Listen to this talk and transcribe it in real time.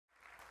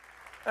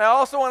And I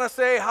also want to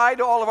say hi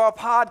to all of our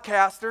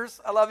podcasters.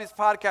 I love these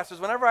podcasters.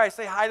 Whenever I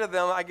say hi to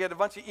them, I get a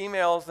bunch of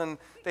emails, and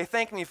they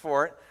thank me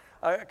for it.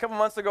 A couple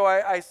months ago,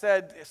 I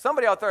said,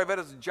 somebody out there I bet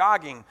is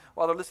jogging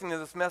while they're listening to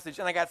this message,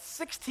 and I got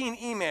 16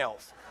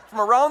 emails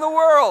from around the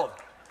world.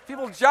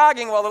 People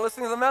jogging while they're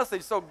listening to the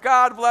message. So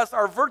God bless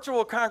our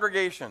virtual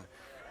congregation.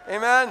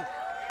 Amen.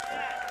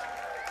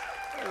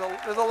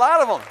 There's a lot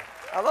of them.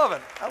 I love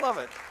it. I love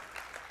it.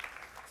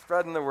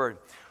 Spreading the word.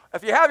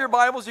 If you have your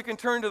Bibles, you can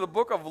turn to the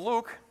book of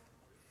Luke.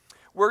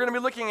 We're going to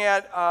be looking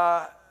at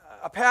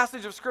a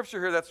passage of Scripture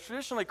here that's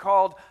traditionally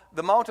called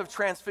the Mount of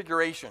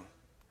Transfiguration,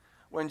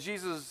 when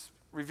Jesus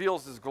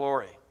reveals his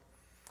glory.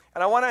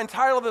 And I want to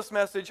entitle this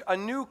message, A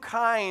New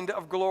Kind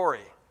of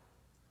Glory.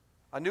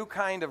 A New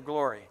Kind of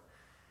Glory.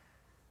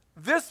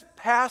 This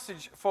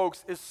passage,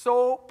 folks, is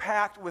so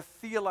packed with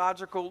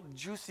theological,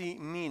 juicy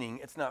meaning,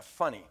 it's not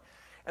funny.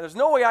 And there's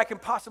no way I can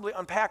possibly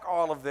unpack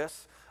all of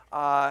this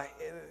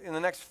in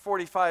the next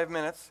 45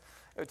 minutes.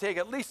 It would take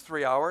at least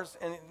 3 hours,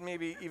 and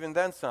maybe even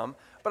then some.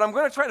 But I'm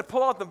going to try to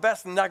pull out the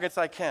best nuggets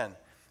I can.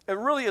 It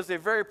really is a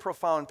very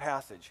profound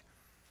passage.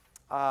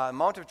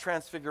 Mount of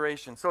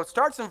Transfiguration. So it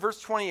starts in verse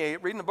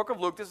 28, reading the book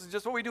of Luke. This is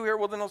just what we do here at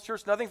Wilderness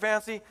Church, nothing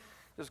fancy.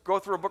 Just go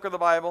through a book of the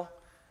Bible.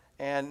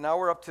 And now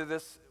we're up to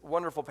this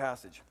wonderful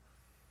passage.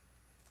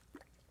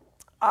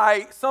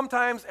 I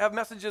sometimes have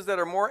messages that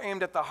are more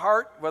aimed at the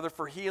heart, whether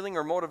for healing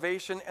or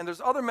motivation, and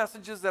there's other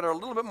messages that are a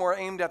little bit more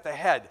aimed at the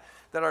head,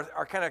 that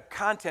are kind of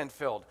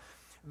content-filled.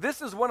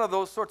 This is one of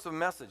those sorts of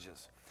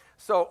messages.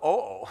 So,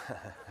 oh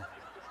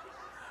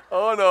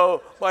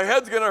no, my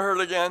head's going to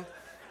hurt again.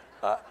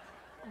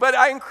 But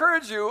I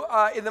encourage you,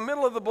 in the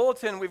middle of the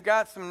bulletin, we've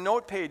got some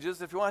note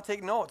pages. If you want to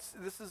take notes,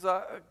 this is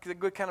a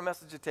good kind of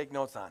message to take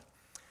notes on.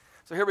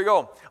 So here we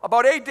go.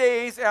 About 8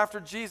 days after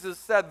Jesus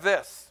said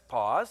this,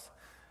 pause,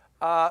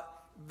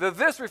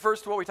 this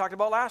refers to what we talked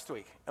about last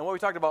week. And what we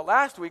talked about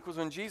last week was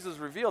when Jesus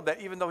revealed that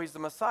even though he's the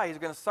Messiah, he's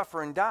going to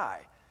suffer and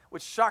die,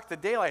 which shocked the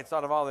daylights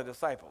out of all the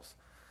disciples.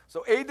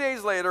 So 8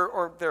 days later,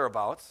 or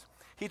thereabouts,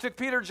 he took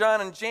Peter,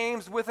 John, and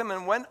James with him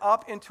and went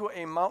up into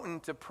a mountain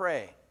to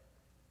pray.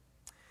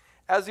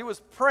 As he was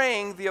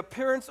praying, the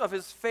appearance of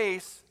his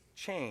face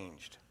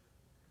changed,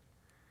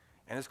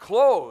 and his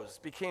clothes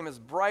became as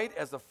bright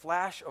as a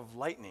flash of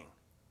lightning.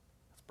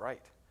 It's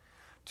bright.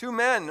 2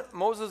 men,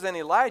 Moses and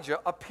Elijah,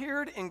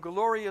 appeared in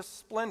glorious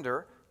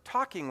splendor,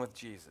 talking with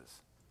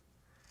Jesus.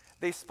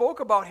 They spoke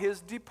about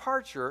his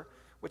departure,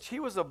 which he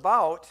was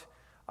about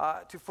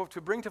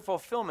to bring to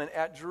fulfillment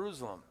at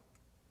Jerusalem.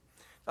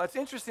 Now, it's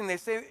interesting.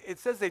 It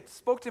says they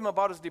spoke to him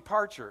about his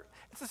departure.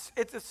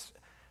 It's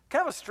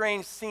kind of a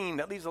strange scene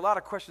that leaves a lot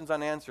of questions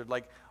unanswered.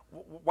 Like,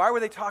 why were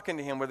they talking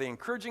to him? Were they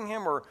encouraging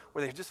him, or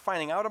were they just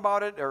finding out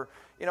about it? Or,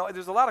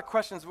 there's a lot of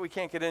questions that we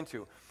can't get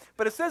into.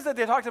 But it says that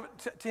they talked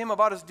to him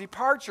about his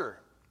departure.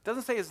 It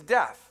doesn't say his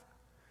death.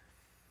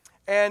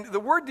 And the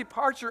word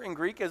departure in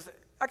Greek is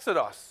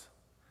exodos,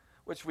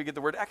 which we get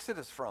the word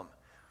Exodus from.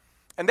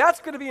 And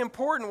that's going to be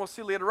important, we'll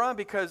see later on,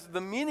 because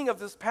the meaning of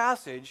this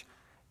passage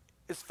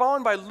is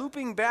found by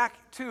looping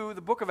back to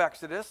the book of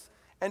Exodus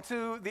and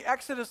to the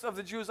exodus of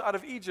the Jews out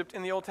of Egypt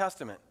in the Old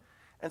Testament.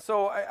 And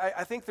so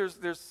I think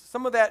there's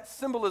some of that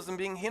symbolism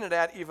being hinted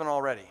at even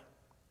already.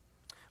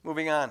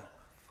 Moving on.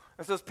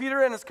 It says,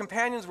 Peter and his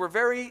companions were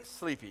very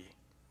sleepy,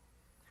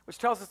 which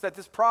tells us that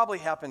this probably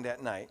happened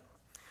at night.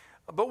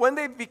 But when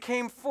they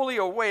became fully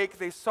awake,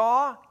 they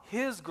saw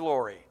his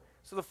glory.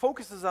 So the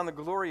focus is on the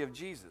glory of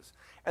Jesus,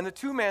 and the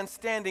 2 men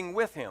standing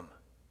with him.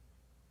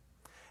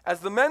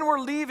 As the men were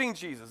leaving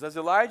Jesus, as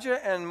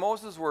Elijah and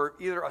Moses were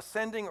either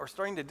ascending or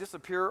starting to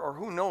disappear or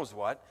who knows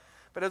what,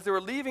 but as they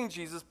were leaving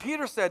Jesus,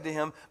 Peter said to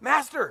him,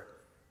 Master,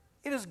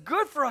 it is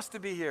good for us to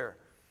be here.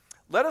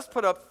 Let us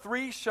put up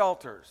 3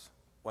 shelters,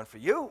 one for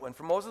you, one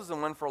for Moses,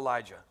 and one for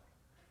Elijah.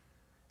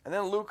 And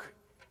then Luke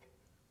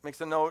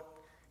makes a note,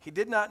 he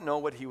did not know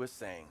what he was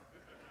saying.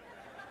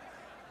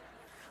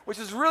 Which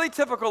is really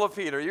typical of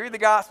Peter. You read the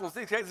Gospels,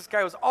 this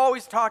guy was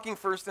always talking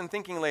first and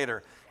thinking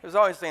later. He was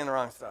always saying the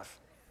wrong stuff.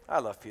 I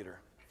love Peter.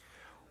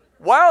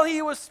 While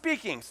he was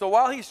speaking, so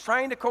while he's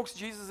trying to coax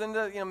Jesus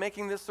into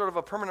making this sort of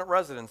a permanent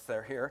residence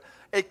here,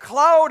 a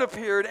cloud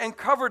appeared and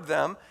covered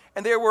them,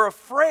 and they were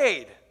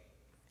afraid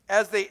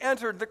as they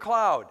entered the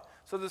cloud.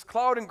 So this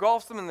cloud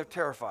engulfs them, and they're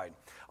terrified.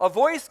 A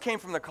voice came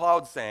from the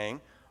cloud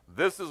saying,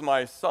 This is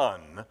my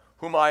son,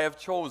 whom I have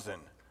chosen.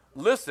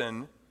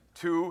 Listen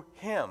to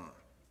him.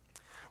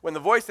 When the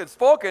voice had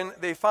spoken,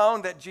 they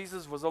found that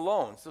Jesus was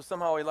alone. So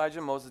somehow Elijah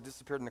and Moses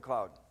disappeared in the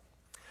cloud.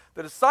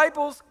 The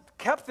disciples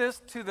kept this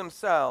to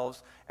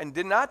themselves and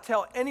did not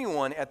tell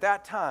anyone at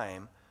that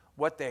time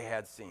what they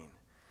had seen.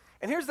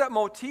 And here's that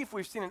motif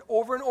we've seen it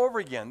over and over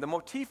again, the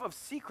motif of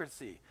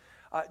secrecy.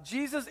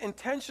 Jesus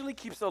intentionally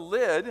keeps a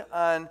lid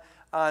on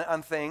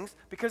things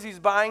because he's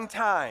buying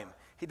time.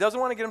 He doesn't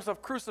want to get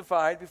himself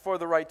crucified before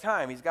the right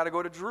time. He's got to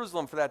go to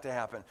Jerusalem for that to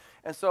happen.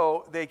 And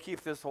so they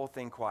keep this whole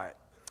thing quiet.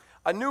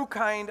 A new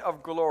kind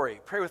of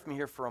glory. Pray with me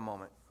here for a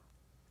moment.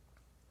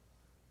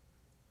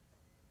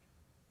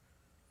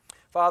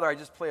 Father, I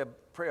just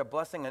pray a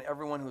blessing on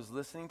everyone who's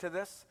listening to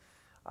this.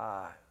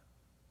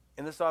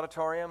 in this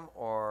auditorium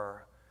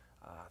or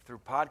through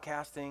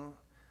podcasting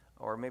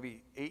or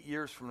maybe 8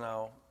 years from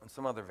now in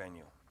some other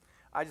venue.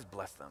 I just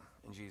bless them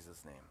in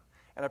Jesus' name.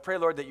 And I pray,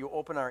 Lord, that you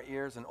open our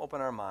ears and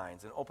open our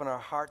minds and open our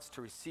hearts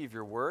to receive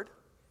your word.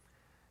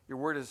 Your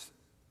word is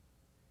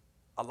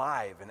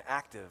alive and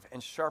active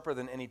and sharper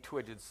than any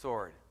two-edged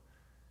sword.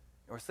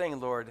 And we're saying,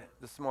 Lord,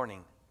 this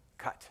morning,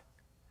 cut.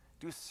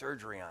 Do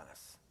surgery on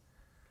us.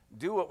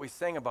 Do what we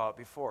sang about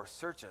before.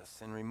 Search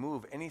us and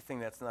remove anything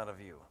that's not of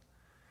you.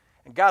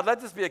 And God, let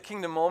this be a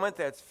kingdom moment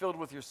that's filled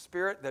with your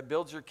spirit, that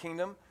builds your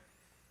kingdom.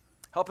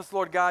 Help us,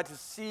 Lord God, to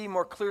see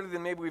more clearly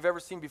than maybe we've ever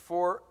seen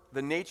before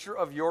the nature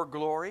of your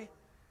glory,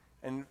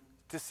 and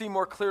to see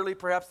more clearly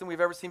perhaps than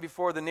we've ever seen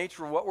before the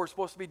nature of what we're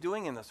supposed to be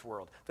doing in this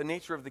world, the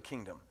nature of the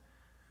kingdom.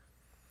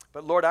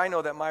 But Lord, I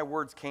know that my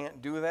words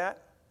can't do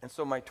that, and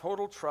so my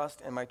total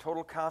trust and my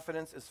total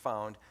confidence is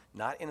found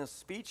not in a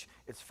speech,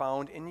 it's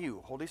found in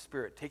you, Holy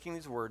Spirit, taking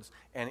these words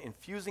and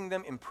infusing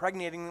them,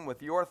 impregnating them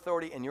with your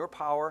authority and your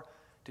power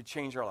to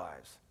change our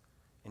lives.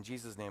 In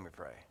Jesus' name we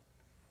pray.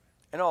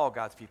 And all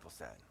God's people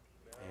said,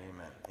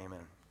 amen.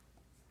 Amen.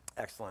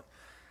 Excellent.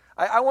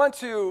 I want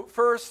to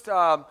first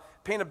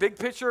paint a big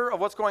picture of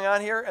what's going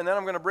on here, and then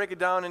I'm going to break it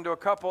down into a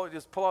couple,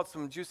 just pull out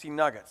some juicy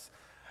nuggets.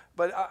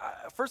 But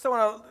first I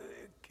want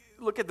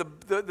to look at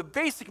the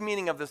basic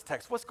meaning of this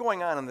text. What's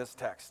going on in this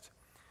text?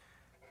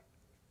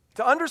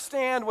 To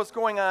understand what's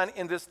going on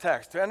in this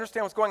text, to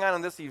understand what's going on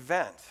in this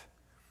event,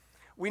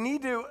 you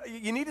need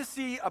to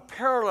see a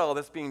parallel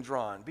that's being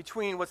drawn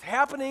between what's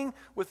happening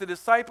with the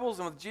disciples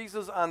and with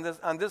Jesus on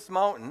this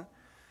mountain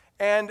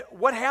and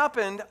what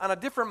happened on a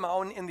different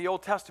mountain in the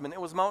Old Testament. It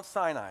was Mount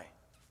Sinai.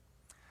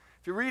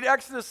 If you read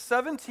Exodus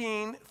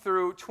 17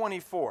 through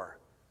 24,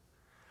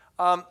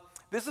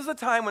 this is a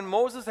time when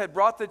Moses had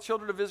brought the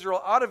children of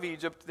Israel out of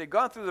Egypt. They'd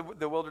gone through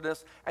the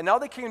wilderness, and now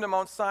they came to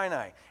Mount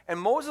Sinai. And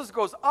Moses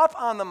goes up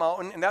on the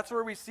mountain, and that's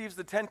where he receives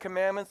the Ten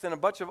Commandments and a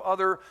bunch of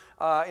other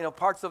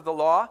parts of the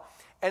law.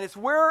 And it's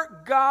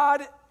where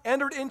God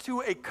entered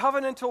into a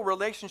covenantal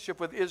relationship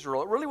with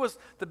Israel. It really was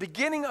the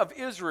beginning of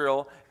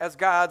Israel as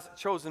God's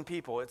chosen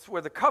people. It's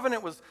where the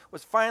covenant was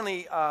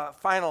finally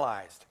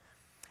finalized.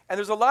 And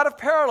there's a lot of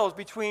parallels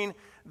between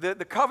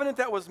the covenant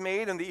that was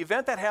made and the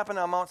event that happened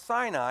on Mount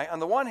Sinai on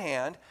the one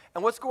hand,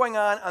 and what's going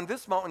on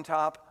this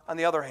mountaintop on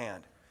the other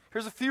hand.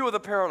 Here's a few of the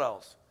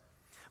parallels.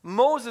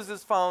 Moses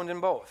is found in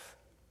both.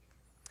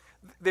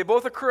 They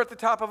both occur at the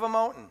top of a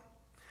mountain.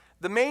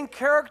 The main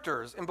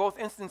characters in both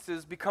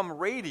instances become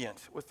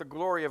radiant with the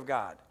glory of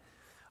God.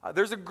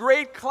 There's a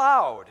great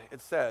cloud,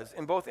 it says,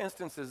 in both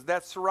instances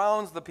that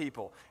surrounds the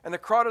people. And the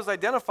crowd is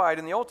identified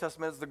in the Old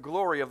Testament as the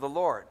glory of the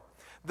Lord.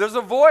 There's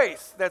a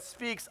voice that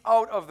speaks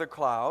out of the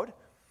cloud.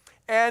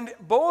 And in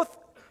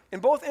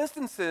both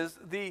instances,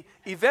 the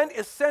event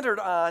is centered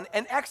on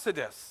an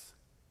exodus.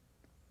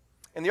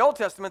 In the Old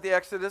Testament, the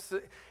exodus,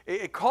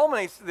 it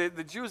culminates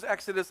the Jews'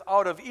 exodus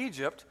out of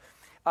Egypt.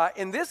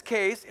 In this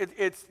case,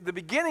 it's the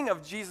beginning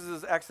of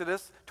Jesus'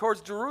 exodus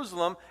towards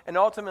Jerusalem and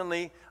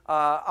ultimately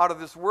out of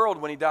this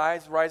world when he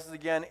dies, rises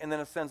again, and then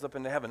ascends up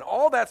into heaven.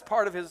 All that's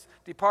part of his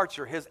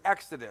departure, his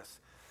exodus.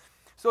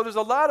 So there's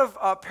a lot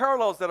of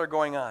parallels that are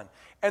going on.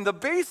 And the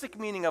basic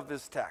meaning of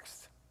this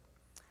text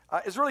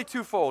is really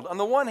twofold. On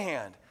the one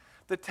hand,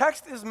 the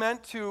text is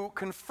meant to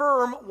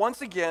confirm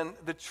once again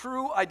the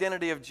true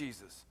identity of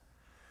Jesus.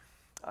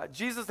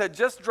 Jesus had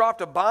just dropped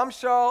a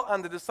bombshell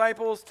on the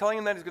disciples, telling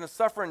them that he's going to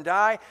suffer and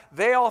die.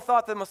 They all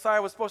thought the Messiah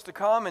was supposed to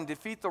come and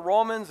defeat the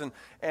Romans and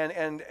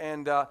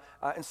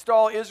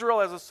install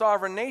Israel as a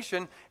sovereign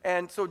nation.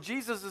 And so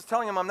Jesus is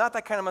telling them, I'm not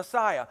that kind of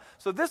Messiah.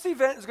 So this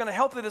event is going to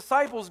help the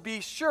disciples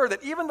be sure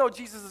that even though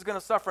Jesus is going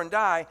to suffer and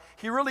die,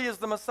 he really is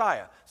the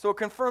Messiah. So it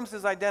confirms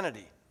his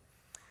identity.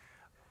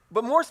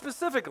 But more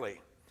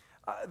specifically,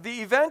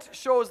 the event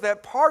shows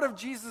that part of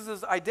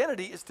Jesus'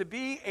 identity is to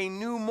be a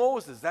new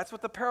Moses. That's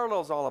what the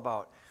parallel is all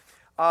about.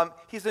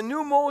 He's a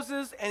new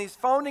Moses, and he's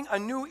founding a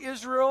new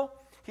Israel.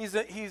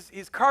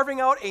 He's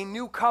carving out a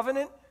new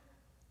covenant,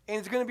 and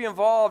he's going to be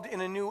involved in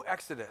a new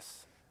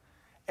Exodus.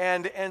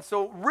 And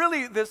so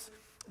really this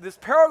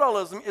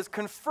parallelism is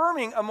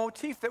confirming a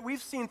motif that we've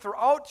seen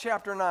throughout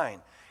chapter 9,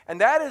 and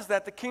that is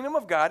that the kingdom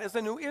of God is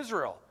a new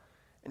Israel,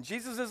 and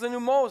Jesus is a new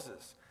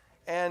Moses.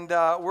 And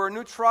we're a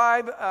new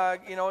tribe,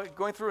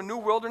 going through a new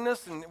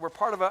wilderness, and we're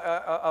part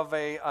of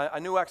a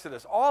new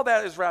Exodus. All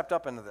that is wrapped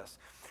up into this.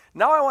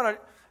 Now I want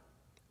to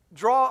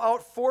draw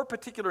out 4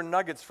 particular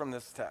nuggets from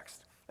this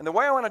text. And the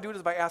way I want to do it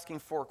is by asking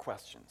 4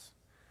 questions.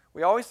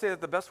 We always say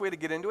that the best way to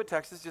get into a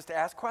text is just to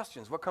ask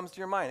questions. What comes to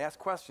your mind? Ask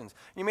questions.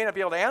 You may not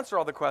be able to answer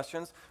all the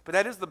questions, but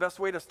that is the best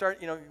way to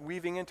start,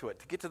 weaving into it,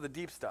 to get to the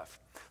deep stuff.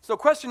 So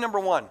question number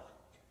 1,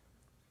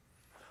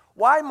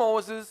 why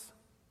Moses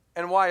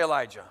and why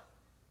Elijah?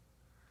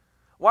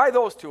 Why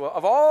those two?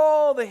 Of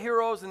all the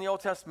heroes in the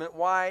Old Testament,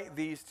 why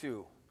these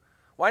two?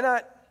 Why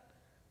not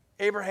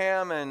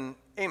Abraham and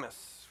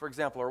Amos, for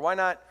example? Or why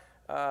not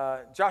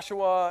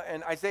Joshua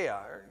and Isaiah?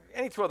 Or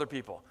any 2 other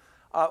people?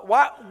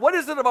 What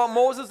is it about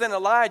Moses and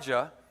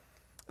Elijah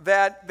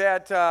that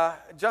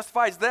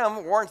justifies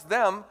them, warrants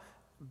them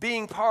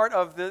being part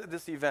of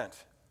this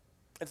event?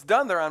 It's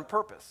done there on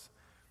purpose.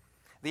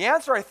 The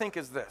answer, I think,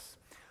 is this.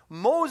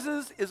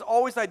 Moses is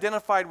always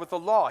identified with the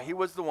law. He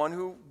was the one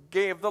who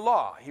gave the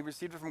law. He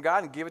received it from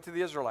God and gave it to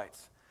the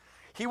Israelites.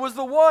 He was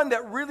the one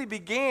that really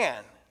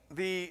began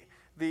the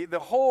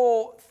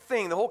whole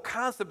thing, the whole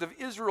concept of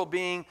Israel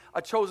being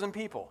a chosen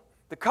people.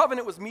 The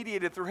covenant was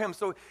mediated through him.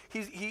 So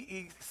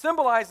he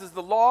symbolizes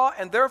the law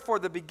and therefore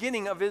the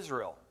beginning of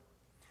Israel.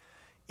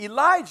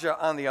 Elijah,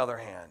 on the other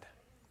hand,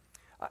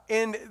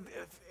 in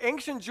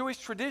ancient Jewish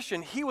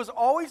tradition, he was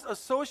always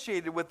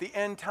associated with the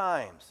end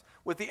times,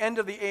 with the end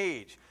of the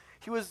age.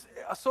 He was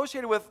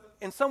associated with,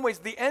 in some ways,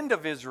 the end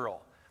of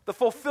Israel, the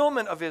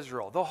fulfillment of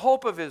Israel, the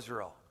hope of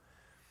Israel.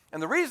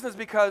 And the reason is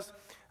because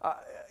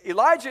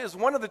Elijah is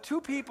one of the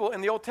two people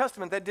in the Old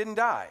Testament that didn't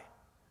die.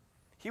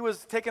 He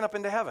was taken up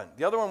into heaven.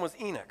 The other one was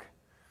Enoch.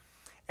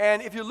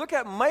 And if you look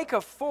at Micah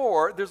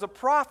 4, there's a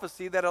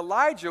prophecy that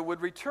Elijah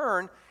would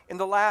return in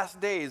the last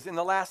days, in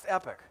the last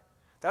epoch.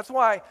 That's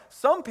why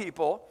some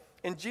people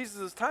in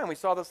Jesus' time, we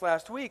saw this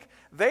last week,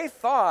 they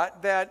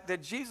thought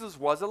that Jesus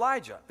was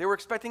Elijah. They were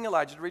expecting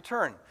Elijah to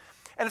return.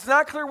 And it's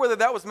not clear whether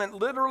that was meant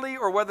literally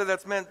or whether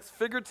that's meant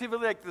figuratively,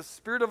 like the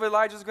spirit of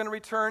Elijah is going to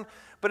return.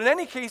 But in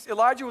any case,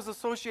 Elijah was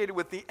associated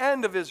with the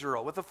end of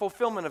Israel, with the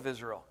fulfillment of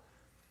Israel.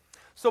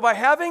 So by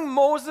having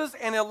Moses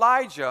and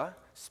Elijah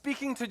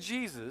speaking to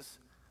Jesus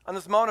on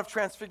this Mount of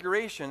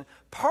Transfiguration,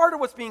 part of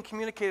what's being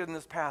communicated in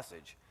this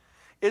passage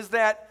is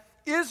that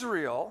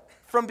Israel,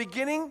 from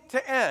beginning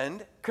to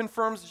end,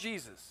 confirms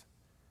Jesus.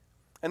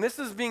 And this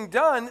is being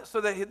done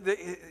so that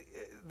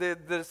the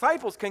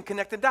disciples can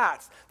connect the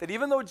dots. That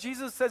even though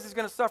Jesus says he's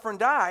going to suffer and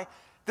die,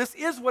 this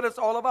is what it's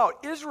all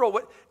about.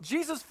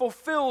 Jesus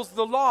fulfills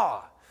the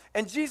law,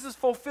 and Jesus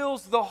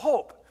fulfills the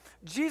hope.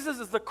 Jesus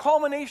is the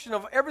culmination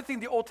of everything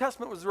the Old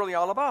Testament was really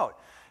all about.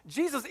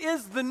 Jesus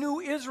is the new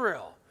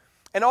Israel.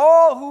 And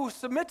all who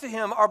submit to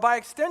him are by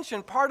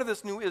extension part of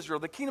this new Israel.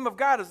 The kingdom of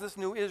God is this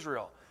new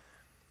Israel.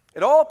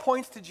 It all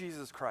points to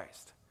Jesus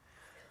Christ.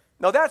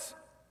 Now that's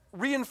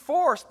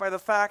reinforced by the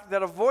fact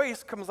that a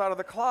voice comes out of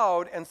the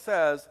cloud and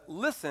says,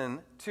 listen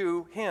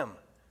to him.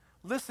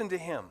 Listen to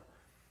him.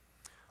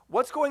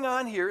 What's going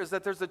on here is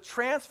that there's a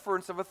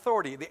transference of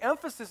authority. The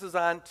emphasis is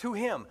on to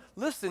him.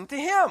 Listen to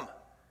him.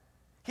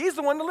 He's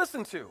the one to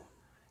listen to.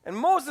 And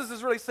Moses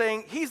is really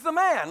saying, he's the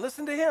man,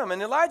 listen to him.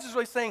 And Elijah is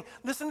really saying,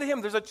 listen to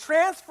him. There's a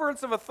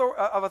transference of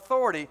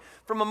authority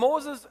from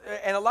Moses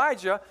and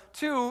Elijah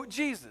to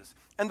Jesus.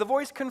 And the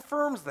voice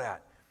confirms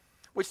that,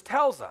 which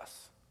tells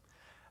us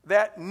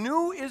that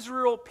new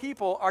Israel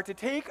people are to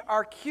take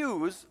our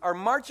cues, our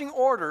marching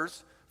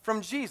orders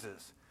from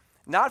Jesus,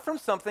 not from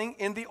something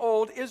in the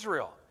old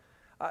Israel.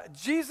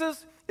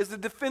 Jesus is the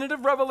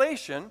definitive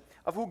revelation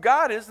of who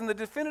God is and the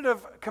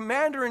definitive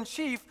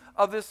commander-in-chief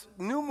of this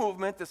new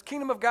movement, this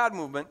kingdom of God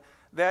movement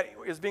that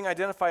is being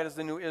identified as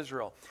the new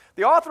Israel.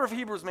 The author of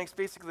Hebrews makes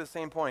basically the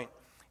same point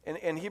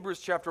in Hebrews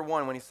chapter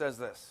 1 when he says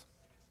this.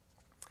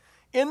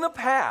 In the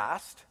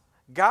past,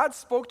 God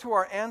spoke to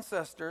our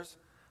ancestors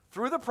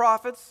through the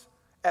prophets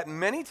at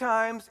many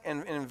times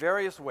and in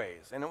various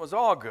ways, and it was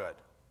all good.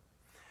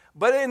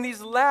 But in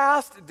these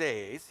last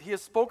days, he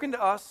has spoken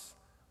to us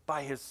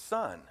by his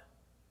Son.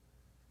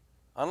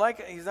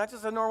 He's not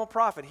just a normal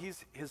prophet,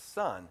 he's his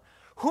Son,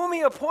 whom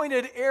he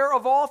appointed heir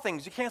of all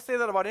things. You can't say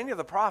that about any of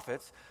the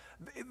prophets.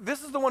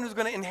 This is the one who's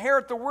going to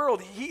inherit the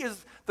world. He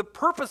is the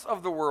purpose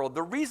of the world,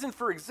 the reason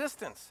for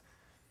existence.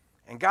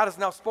 And God has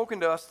now spoken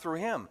to us through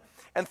him.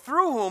 And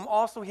through whom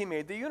also he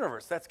made the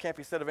universe. That can't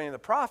be said of any of the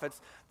prophets.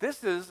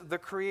 This is the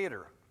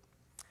Creator.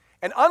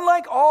 And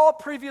unlike all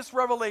previous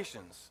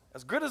revelations,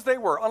 as good as they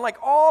were, unlike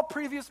all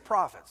previous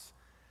prophets,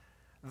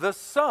 the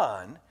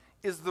Son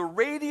is the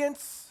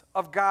radiance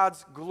of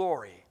God's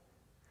glory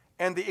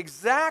and the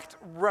exact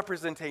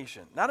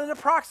representation, not an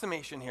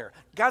approximation here.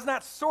 God's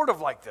not sort of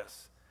like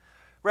this.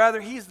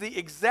 Rather, he's the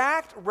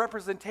exact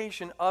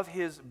representation of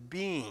his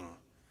being.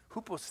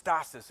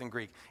 Hypostasis in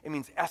Greek. It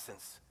means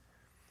essence.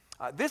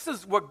 This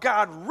is what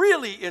God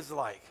really is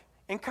like.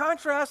 In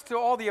contrast to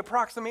all the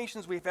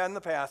approximations we've had in the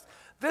past,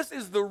 this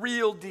is the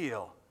real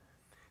deal,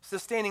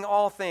 sustaining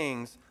all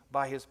things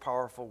by his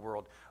powerful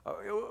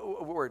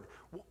word.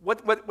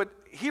 What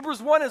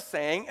Hebrews 1 is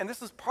saying, and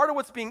this is part of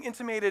what's being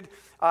intimated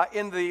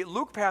in the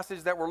Luke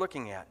passage that we're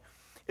looking at,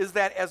 is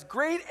that as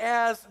great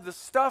as the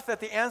stuff that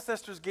the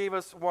ancestors gave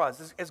us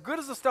was, as good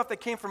as the stuff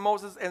that came from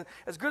Moses, and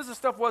as good as the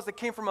stuff was that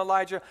came from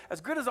Elijah, as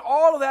good as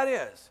all of that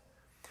is,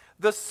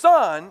 the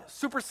Son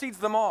supersedes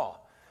them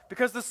all.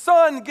 Because the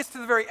Son gets to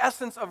the very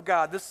essence of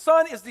God. The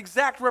Son is the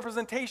exact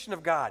representation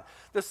of God.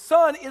 The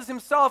Son is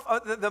himself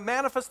the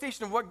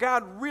manifestation of what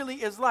God really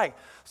is like.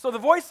 So the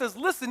voice says,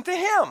 listen to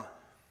him.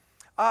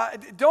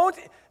 Don't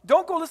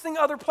go listening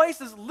to other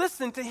places.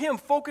 Listen to him.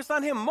 Focus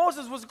on him.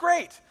 Moses was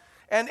great.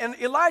 And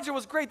Elijah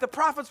was great. The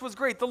prophets was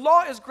great. The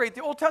law is great.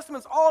 The Old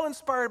Testament's all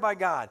inspired by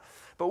God.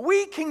 But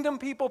we kingdom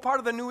people, part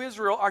of the new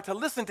Israel, are to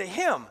listen to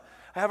him.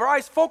 have our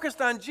eyes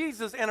focused on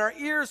Jesus and our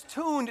ears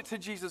tuned to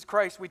Jesus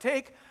Christ, we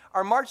take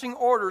our marching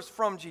orders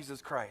from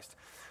Jesus Christ.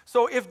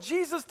 So if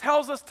Jesus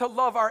tells us to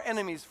love our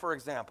enemies, for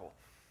example,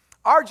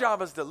 our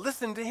job is to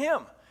listen to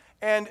him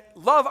and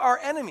love our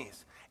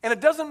enemies. And it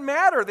doesn't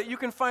matter that you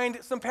can find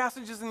some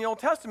passages in the Old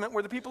Testament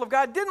where the people of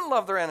God didn't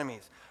love their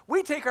enemies.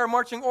 We take our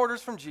marching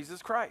orders from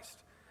Jesus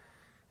Christ.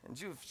 And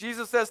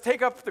Jesus says,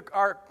 take up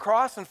our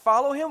cross and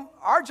follow him.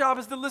 Our job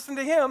is to listen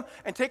to him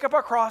and take up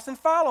our cross and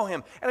follow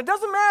him. And it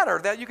doesn't matter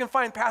that you can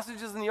find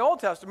passages in the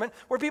Old Testament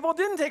where people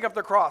didn't take up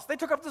the cross. They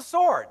took up the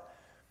sword.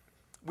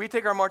 We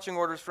take our marching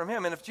orders from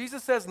him. And if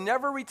Jesus says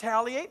never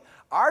retaliate,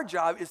 our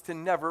job is to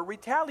never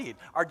retaliate.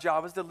 Our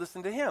job is to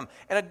listen to him.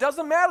 And it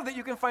doesn't matter that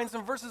you can find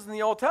some verses in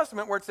the Old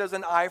Testament where it says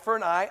an eye for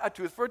an eye, a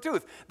tooth for a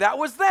tooth. That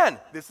was then.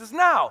 This is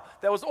now.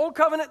 That was Old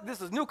Covenant.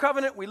 This is New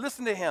Covenant. We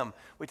listen to him.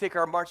 We take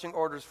our marching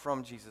orders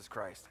from Jesus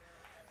Christ.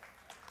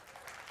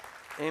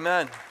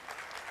 Amen.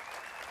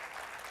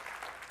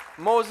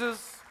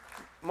 Moses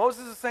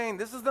is saying,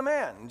 this is the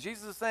man. And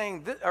Jesus is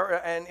saying,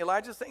 and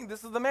Elijah is saying,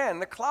 this is the man.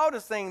 And the cloud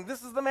is saying,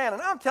 this is the man.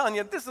 And I'm telling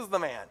you, this is the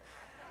man.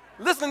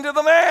 Listen to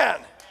the man.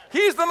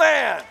 He's the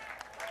man.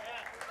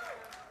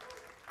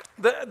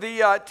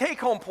 The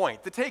take-home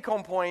point. The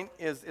take-home point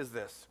is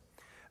this.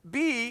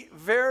 Be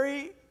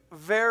very,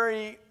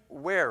 very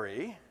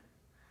wary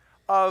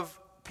of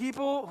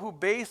people who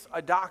base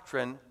a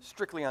doctrine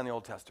strictly on the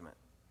Old Testament.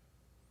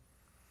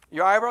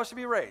 Your eyebrows should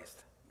be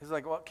raised. He's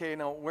like, well, okay,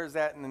 now where's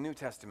that in the New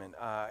Testament?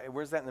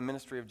 Where's that in the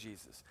ministry of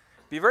Jesus?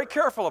 Be very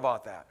careful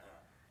about that.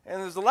 And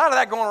there's a lot of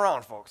that going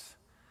around, folks.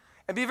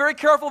 And be very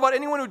careful about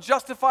anyone who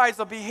justifies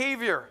a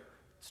behavior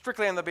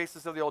strictly on the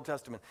basis of the Old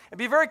Testament. And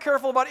be very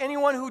careful about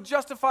anyone who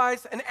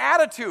justifies an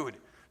attitude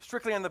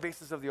strictly on the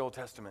basis of the Old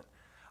Testament.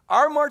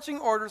 Our marching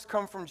orders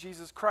come from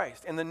Jesus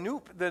Christ and the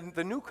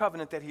new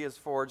covenant that he has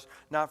forged,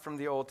 not from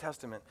the Old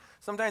Testament.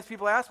 Sometimes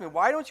people ask me,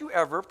 why don't you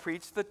ever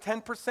preach the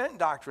 10%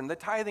 doctrine, the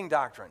tithing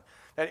doctrine,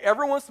 that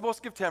everyone's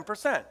supposed to give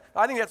 10%?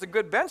 I think that's a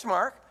good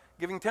benchmark,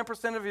 giving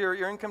 10% of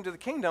your income to the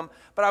kingdom,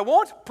 but I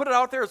won't put it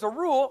out there as a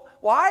rule.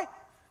 Why?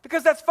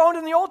 Because that's found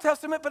in the Old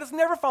Testament, but it's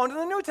never found in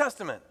the New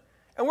Testament.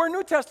 And we're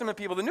New Testament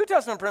people. The New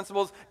Testament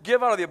principles,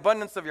 give out of the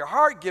abundance of your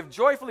heart, give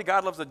joyfully.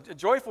 God loves a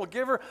joyful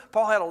giver.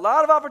 Paul had a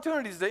lot of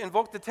opportunities to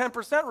invoke the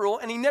 10% rule,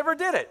 and he never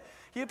did it.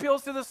 He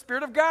appeals to the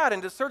Spirit of God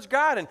and to search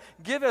God and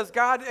give as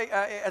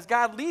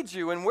God leads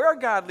you and where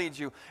God leads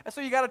you. And so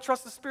you got to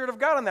trust the Spirit of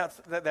God on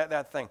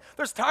that thing.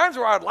 There's times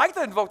where I'd like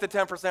to invoke the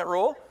 10%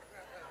 rule.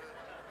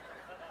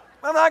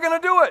 I'm not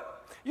going to do it.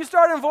 You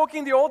start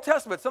invoking the Old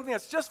Testament, something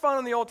that's just found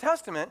in the Old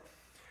Testament,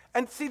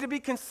 and see, to be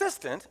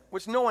consistent,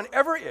 which no one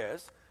ever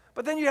is,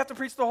 but then you have to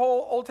preach the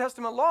whole Old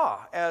Testament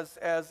law as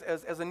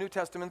a New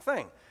Testament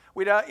thing.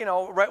 We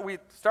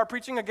start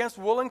preaching against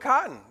wool and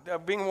cotton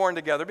being worn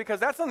together because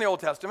that's in the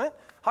Old Testament.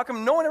 How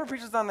come no one ever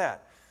preaches on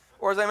that?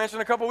 Or as I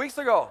mentioned a couple weeks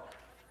ago,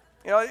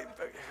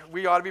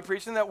 we ought to be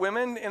preaching that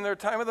women in their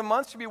time of the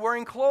month should be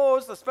wearing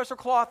clothes, a special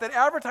cloth that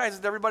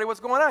advertises to everybody what's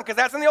going on, because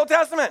that's in the Old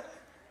Testament.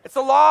 It's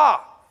a law.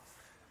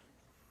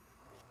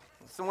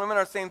 Some women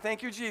are saying,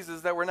 thank you,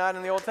 Jesus, that we're not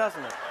in the Old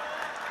Testament.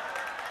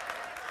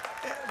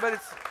 But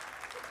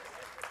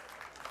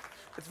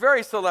it's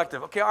very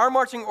selective. Okay, our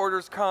marching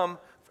orders come,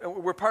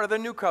 we're part of the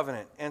new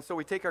covenant, and so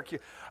we take our cue.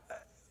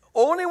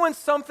 Only when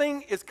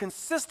something is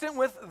consistent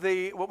with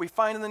what we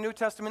find in the New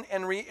Testament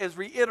and is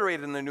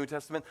reiterated in the New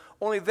Testament,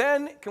 only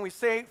then can we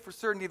say for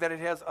certainty that it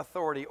has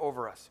authority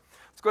over us.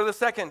 Let's go to the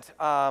second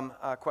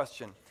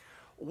question.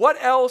 What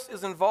else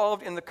is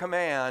involved in the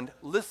command,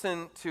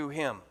 listen to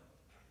him?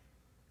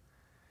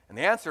 And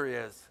the answer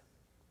is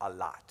a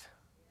lot.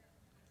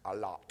 A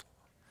lot.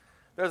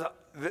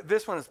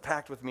 This one is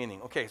packed with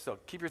meaning. Okay, so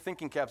keep your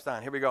thinking caps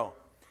on. Here we go.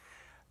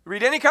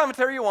 Read any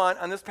commentary you want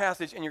on this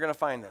passage, and you're going to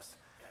find this.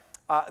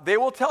 They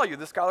will tell you,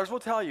 the scholars will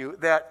tell you,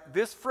 that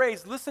this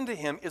phrase, listen to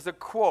him, is a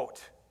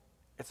quote.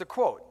 It's a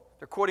quote.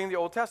 They're quoting the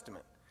Old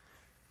Testament.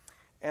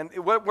 And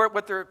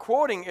what they're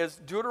quoting is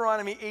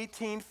Deuteronomy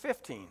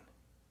 18:15.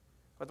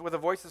 What the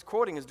voice is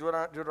quoting is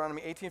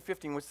Deuteronomy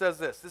 18:15, which says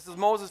this. This is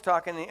Moses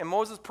talking, and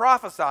Moses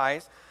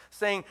prophesies,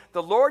 saying,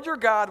 the Lord your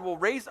God will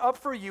raise up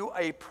for you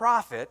a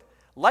prophet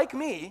like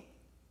me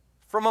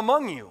from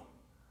among you,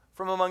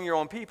 from among your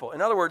own people.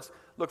 In other words,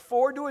 look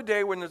forward to a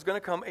day when there's going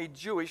to come a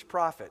Jewish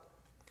prophet.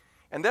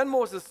 And then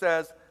Moses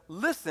says,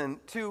 listen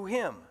to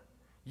him.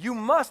 You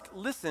must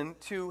listen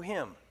to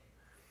him.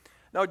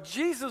 Now,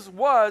 Jesus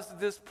was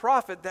this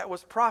prophet that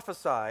was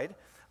prophesied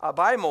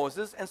by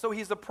Moses, and so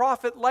he's a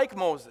prophet like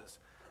Moses.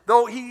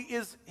 Though he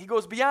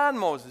goes beyond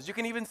Moses. You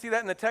can even see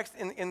that in the text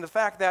in the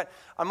fact that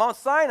on Mount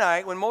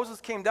Sinai, when Moses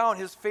came down,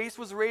 his face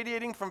was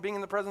radiating from being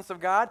in the presence of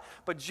God.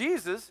 But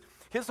Jesus,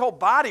 his whole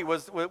body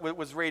was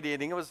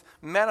radiating. It was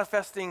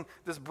manifesting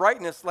this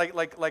brightness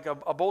like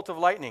a bolt of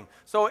lightning.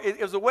 So it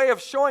was a way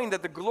of showing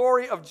that the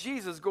glory of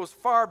Jesus goes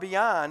far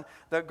beyond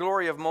the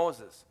glory of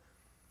Moses.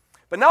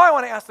 But now I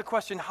want to ask the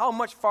question, how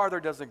much farther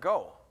does it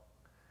go?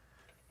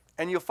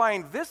 And you'll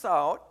find this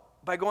out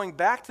by going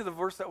back to the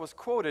verse that was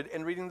quoted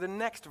and reading the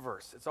next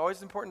verse. It's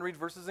always important to read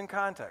verses in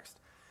context.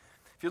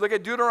 If you look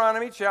at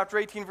Deuteronomy chapter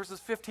 18, verses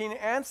 15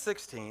 and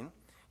 16,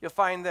 you'll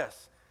find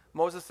this.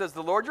 Moses says,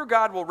 the Lord your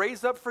God will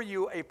raise up for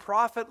you a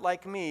prophet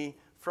like me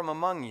from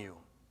among you.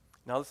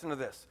 Now listen to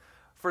this.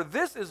 For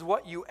this is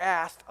what you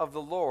asked of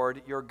the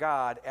Lord your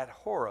God at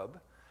Horeb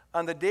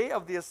on the day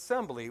of the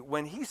assembly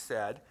when you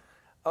said,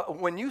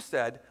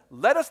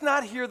 let us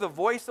not hear the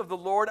voice of the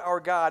Lord our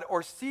God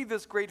or see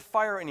this great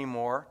fire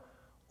anymore,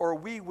 or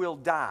we will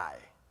die.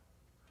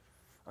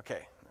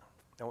 Okay,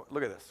 now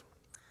look at this.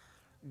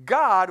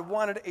 God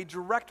wanted a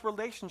direct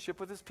relationship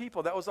with his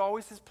people. That was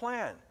always his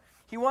plan.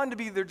 He wanted to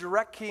be their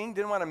direct king,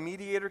 didn't want a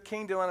mediator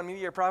king, didn't want a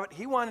mediator prophet.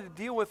 He wanted to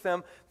deal with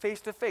them face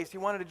to face. He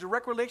wanted a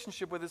direct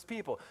relationship with his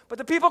people. But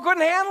the people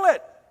couldn't handle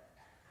it.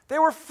 They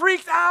were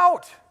freaked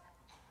out.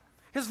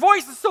 His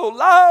voice is so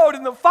loud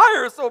and the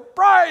fire is so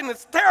bright and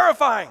it's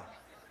terrifying.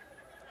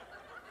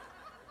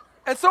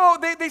 And so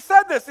they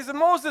said this. They said,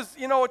 Moses,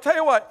 I'll tell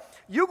you what,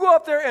 you go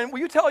up there and will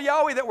you tell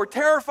Yahweh that we're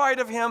terrified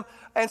of him,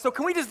 and so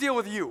can we just deal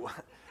with you?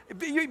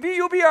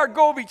 You'll be our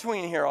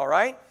go-between here, all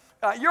right?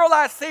 You're a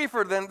lot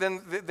safer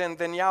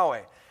than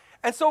Yahweh.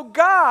 And so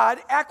God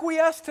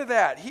acquiesced to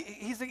that.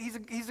 He's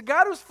a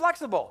God who's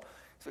flexible.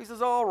 So he says,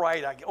 all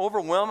right, I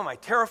overwhelm them, I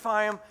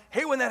terrify them.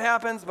 Hate when that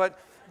happens, but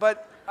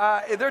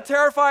they're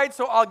terrified,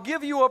 so I'll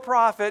give you a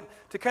prophet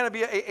to kind of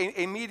be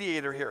a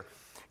mediator here.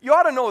 You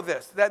ought to know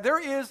this, that there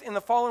is in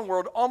the fallen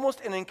world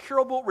almost an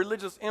incurable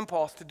religious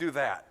impulse to do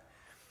that.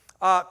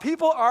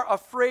 People are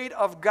afraid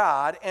of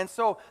God, and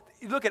so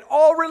you look at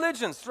all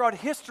religions throughout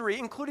history,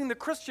 including the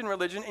Christian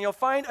religion, and you'll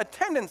find a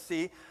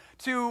tendency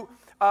to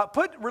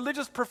put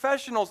religious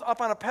professionals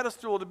up on a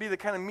pedestal to be the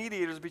kind of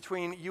mediators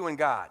between you and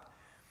God.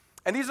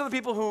 And these are the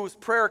people whose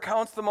prayer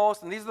counts the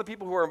most, and these are the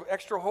people who are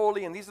extra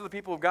holy, and these are the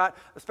people who've got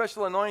a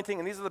special anointing,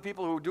 and these are the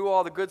people who do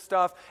all the good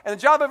stuff. And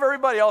the job of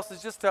everybody else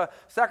is just to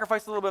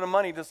sacrifice a little bit of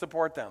money to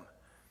support them.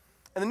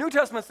 And the New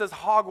Testament says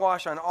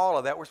hogwash on all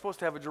of that. We're supposed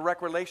to have a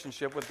direct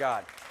relationship with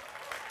God.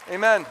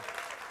 Amen.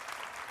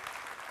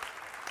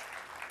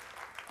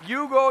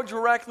 You go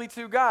directly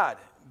to God.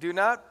 Do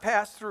not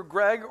pass through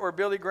Greg or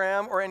Billy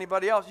Graham or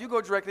anybody else. You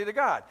go directly to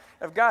God.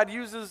 If God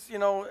uses,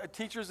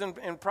 teachers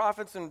and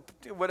prophets and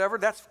whatever,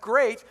 that's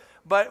great.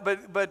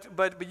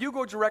 But you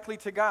go directly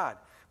to God.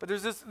 But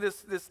there's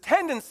this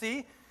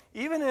tendency,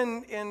 even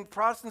in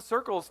Protestant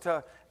circles,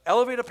 to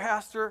elevate a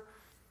pastor.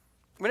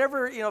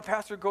 Whenever a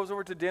pastor goes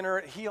over to dinner,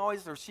 he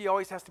always or she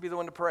always has to be the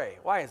one to pray.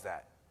 Why is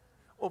that?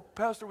 Well,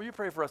 Pastor, will you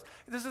pray for us?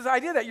 This is the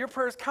idea that your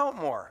prayers count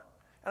more.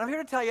 And I'm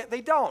here to tell you,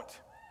 they don't.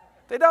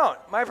 They don't.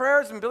 My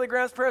prayers and Billy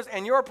Graham's prayers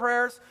and your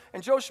prayers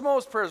and Joe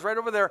Schmo's prayers right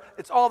over there,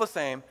 it's all the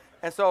same.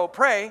 And so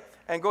pray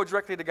and go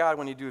directly to God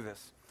when you do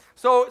this.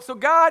 So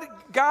God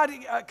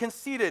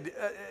conceded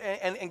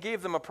and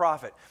gave them a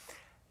prophet.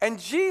 And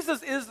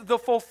Jesus is the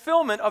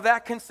fulfillment of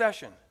that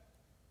concession.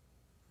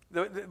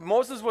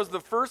 Moses was the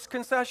first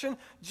concession.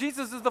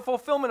 Jesus is the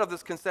fulfillment of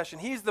this concession.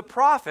 He's the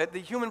prophet, the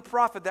human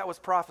prophet that was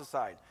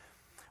prophesied.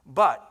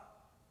 But,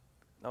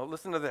 now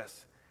listen to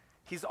this.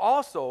 He's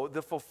also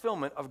the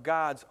fulfillment of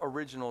God's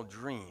original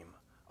dream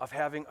of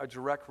having a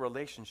direct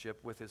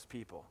relationship with his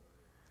people.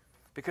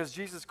 Because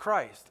Jesus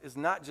Christ is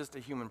not just a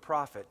human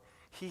prophet.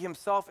 He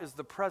himself is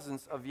the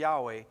presence of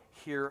Yahweh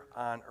here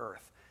on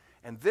earth.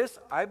 And this,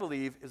 I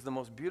believe, is the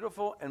most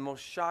beautiful and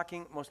most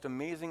shocking, most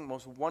amazing,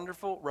 most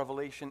wonderful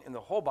revelation in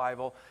the whole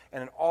Bible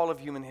and in all of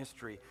human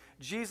history.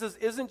 Jesus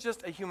isn't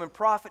just a human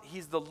prophet.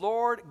 He's the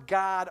Lord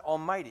God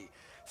Almighty,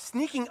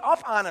 sneaking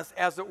up on us,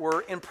 as it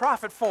were, in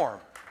prophet form.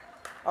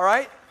 All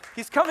right?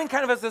 He's coming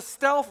kind of as a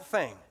stealth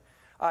thing.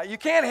 You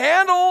can't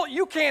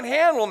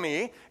handle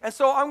me, and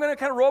so I'm going to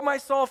kind of robe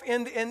myself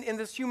in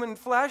this human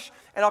flesh,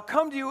 and I'll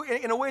come to you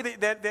in a way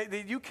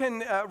that you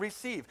can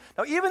receive.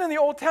 Now, even in the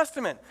Old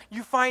Testament,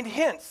 you find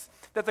hints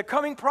that the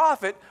coming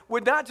prophet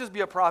would not just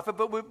be a prophet,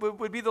 but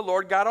would be the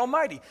Lord God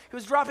Almighty. He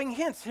was dropping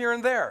hints here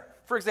and there.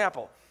 For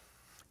example,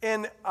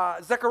 in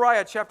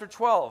Zechariah chapter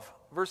 12,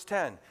 verse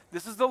 10,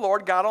 this is the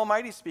Lord God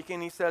Almighty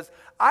speaking. He says,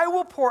 I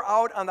will pour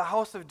out on the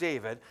house of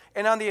David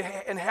and on the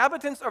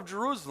inhabitants of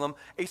Jerusalem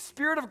a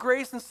spirit of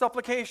grace and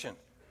supplication.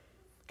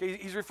 Okay,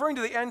 he's referring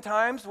to the end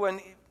times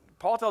when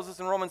Paul tells us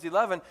in Romans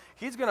 11,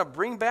 he's going to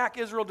bring back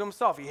Israel to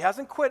himself. He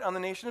hasn't quit on the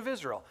nation of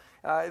Israel.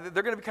 They're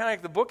going to be kind of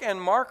like the bookend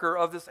marker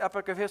of this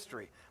epic of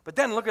history. But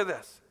then look at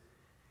this.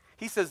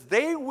 He says,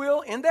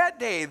 in that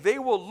day, they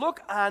will look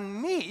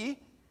on me,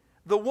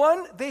 the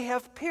one they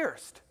have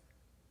pierced,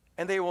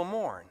 and they will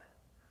mourn.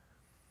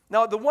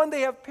 Now, the one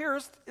they have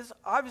pierced is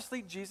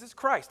obviously Jesus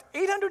Christ.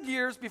 800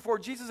 years before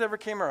Jesus ever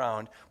came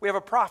around, we have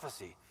a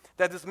prophecy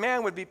that this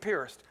man would be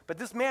pierced, but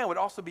this man would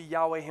also be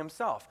Yahweh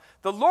himself.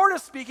 The Lord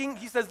is speaking.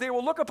 He says, they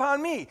will look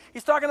upon me.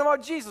 He's talking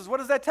about Jesus. What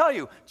does that tell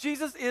you?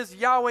 Jesus is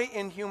Yahweh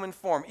in human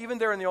form, even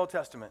there in the Old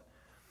Testament.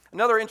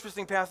 Another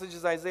interesting passage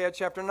is Isaiah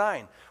chapter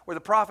 9, where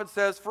the prophet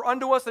says, for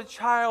unto us a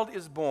child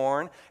is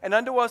born, and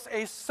unto us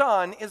a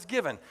son is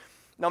given.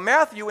 Now,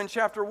 Matthew in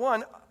chapter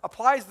 1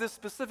 applies this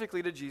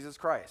specifically to Jesus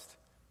Christ.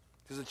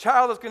 There's a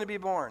child that's going to be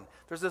born.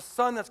 There's a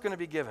son that's going to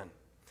be given.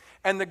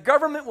 And the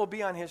government will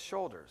be on his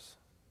shoulders.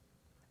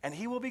 And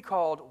he will be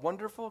called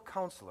Wonderful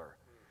Counselor,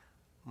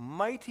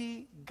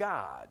 mighty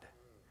God,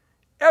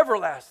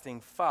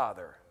 everlasting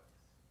Father,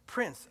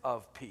 Prince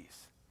of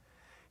Peace.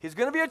 He's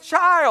going to be a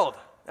child.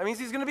 That means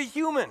he's going to be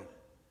human.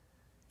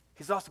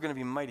 He's also going to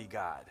be mighty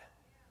God.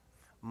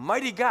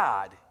 Mighty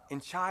God in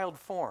child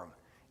form.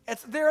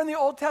 It's there in the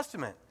Old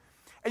Testament.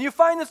 And you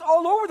find this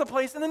all over the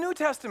place in the New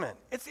Testament.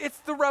 It's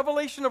the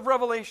revelation of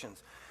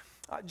revelations.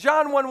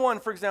 John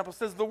 1:1, for example,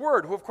 says the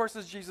Word, who of course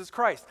is Jesus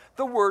Christ.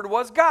 The Word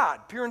was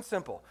God, pure and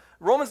simple.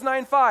 Romans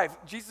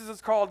 9:5, Jesus is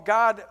called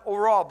God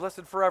over all,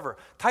 blessed forever.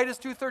 Titus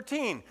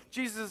 2:13,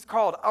 Jesus is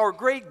called our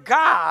great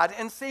God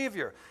and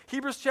Savior.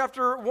 Hebrews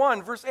chapter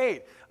 1, verse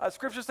 8,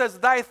 Scripture says,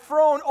 thy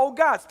throne, O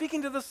God,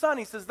 speaking to the Son,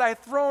 he says, thy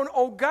throne,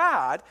 O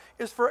God,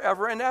 is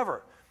forever and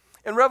ever.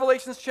 In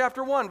Revelations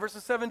chapter 1,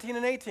 verses 17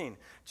 and 18,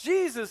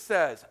 Jesus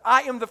says,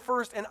 I am the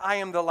first and I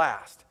am the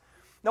last.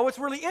 Now, what's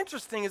really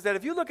interesting is that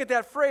if you look at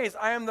that phrase,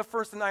 I am the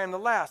first and I am the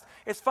last,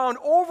 it's found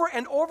over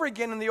and over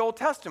again in the Old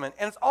Testament,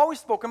 and it's always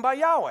spoken by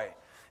Yahweh. In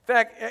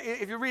fact,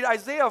 if you read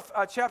Isaiah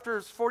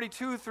chapters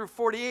 42 through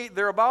 48,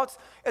 thereabouts,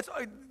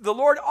 the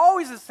Lord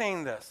always is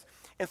saying this.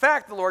 In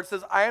fact, the Lord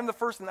says, I am the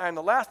first and I am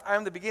the last, I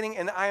am the beginning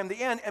and I am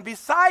the end, and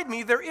beside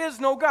me there is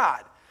no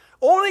God.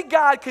 Only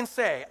God can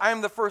say, I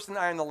am the first and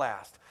I am the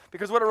last.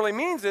 Because what it really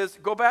means is,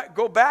 go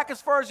back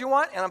as far as you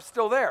want, and I'm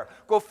still there.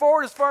 Go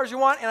forward as far as you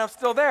want, and I'm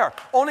still there.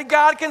 Only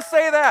God can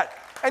say that.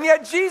 And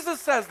yet Jesus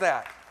says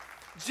that.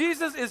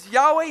 Jesus is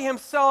Yahweh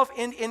himself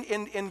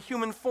in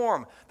human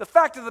form. The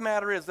fact of the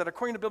matter is that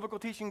according to biblical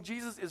teaching,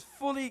 Jesus is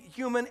fully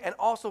human and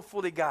also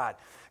fully God.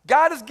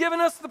 God has given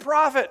us the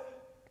prophet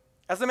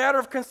as a matter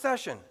of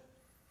concession.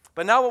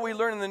 But now what we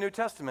learn in the New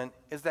Testament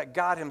is that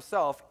God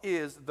himself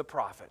is the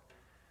prophet.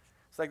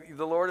 It's like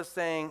the Lord is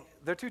saying,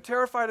 they're too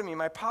terrified of me.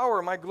 My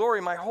power, my glory,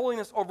 my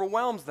holiness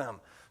overwhelms them.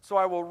 So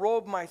I will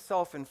robe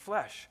myself in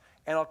flesh,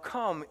 and I'll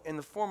come in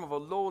the form of a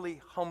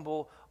lowly,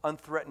 humble,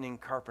 unthreatening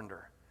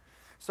carpenter.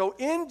 So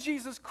in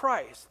Jesus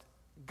Christ,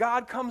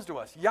 God comes to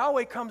us.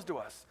 Yahweh comes to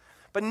us.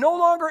 But no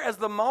longer as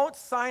the Mount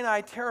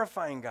Sinai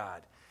terrifying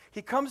God.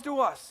 He comes to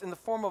us in the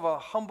form of a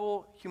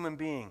humble human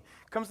being.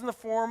 Comes in the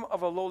form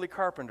of a lowly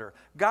carpenter.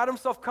 God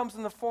himself comes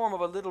in the form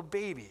of a little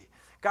baby.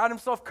 God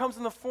himself comes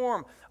in the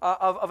form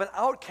of an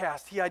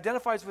outcast. He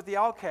identifies with the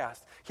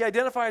outcast. He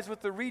identifies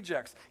with the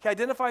rejects. He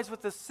identifies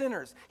with the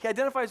sinners. He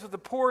identifies with the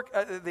poor,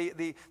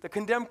 the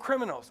condemned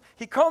criminals.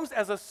 He comes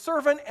as a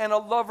servant and a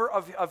lover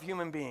of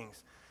human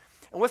beings.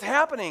 And what's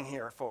happening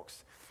here,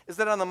 folks, is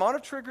that on the Mount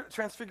of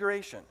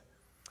Transfiguration,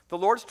 the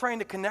Lord's trying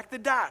to connect the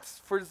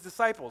dots for his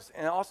disciples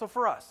and also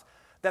for us,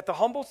 that the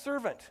humble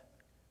servant,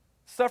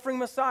 suffering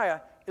Messiah,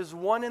 is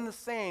one and the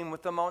same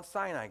with the Mount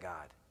Sinai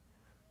God.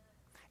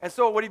 And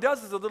so what he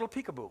does is a little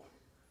peekaboo.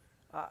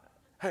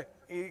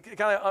 He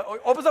kind of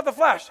opens up the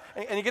flesh,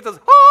 and you get this,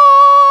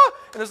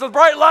 and there's a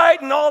bright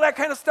light and all that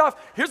kind of stuff.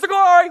 Here's the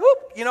glory,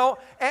 whoop, you know.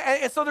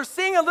 And so they're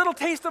seeing a little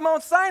taste of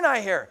Mount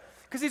Sinai here,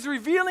 because he's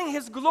revealing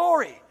his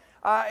glory.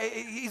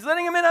 He's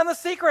letting him in on the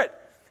secret.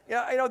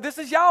 You know, this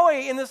is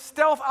Yahweh in this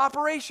stealth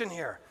operation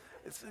here.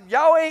 It's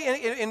Yahweh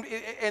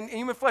in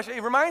human flesh.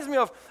 It reminds me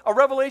of a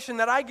revelation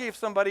that I gave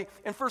somebody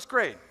in first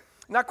grade.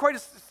 Not quite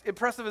as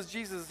impressive as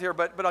Jesus is here,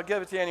 but I'll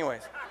give it to you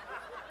anyways.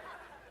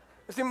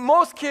 You see,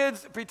 most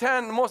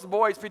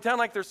boys pretend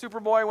like they're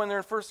Superboy when they're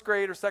in first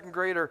grade or second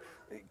grade or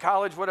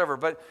college, whatever.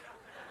 But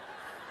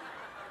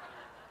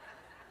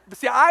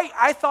see,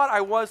 I thought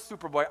I was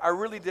Superboy. I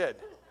really did.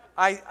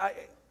 I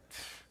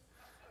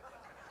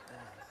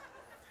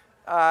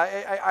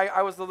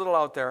was a little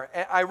out there.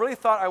 I really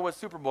thought I was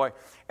Superboy.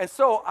 And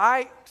so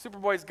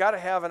Superboy's got to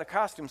have a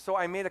costume, so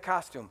I made a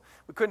costume.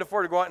 We couldn't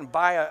afford to go out and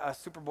buy a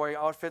Superboy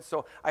outfit,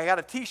 so I had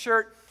a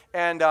T-shirt,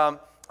 and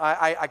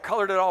I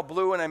colored it all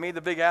blue, and I made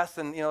the big S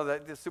and, you know,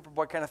 the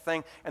Superboy kind of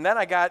thing. And then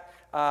I got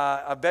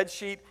a bed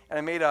sheet, and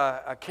I made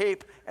a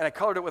cape, and I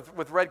colored it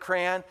with red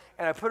crayon,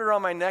 and I put it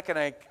around my neck, and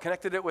I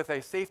connected it with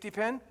a safety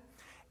pin,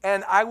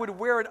 and I would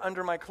wear it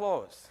under my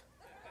clothes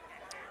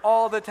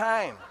all the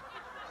time.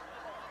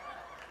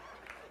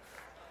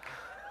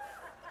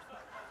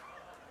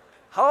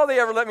 How they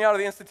ever let me out of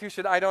the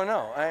institution, I don't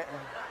know.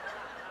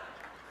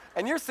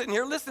 And you're sitting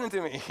here listening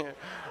to me.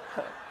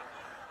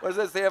 What does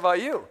that say about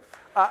you?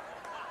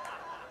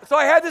 So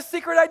I had this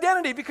secret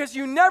identity because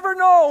you never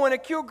know when a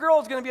cute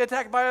girl is going to be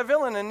attacked by a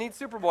villain and needs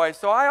Superboy.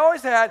 So I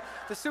always had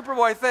the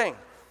Superboy thing.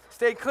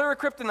 Stayed clear of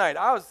kryptonite.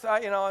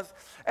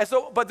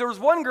 But there was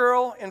one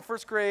girl in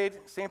first grade,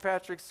 St.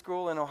 Patrick's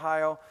School in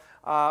Ohio,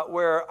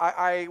 where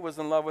I was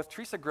in love with.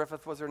 Teresa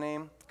Griffith was her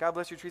name. God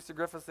bless you, Teresa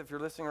Griffith, if you're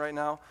listening right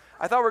now.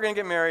 I thought we were going to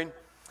get married.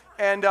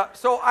 And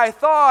so I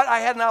thought I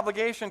had an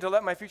obligation to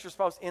let my future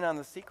spouse in on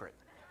the secret.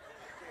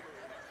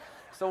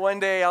 So one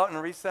day out in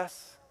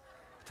recess,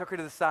 I took her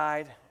to the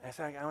side, and I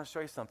said, I want to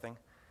show you something.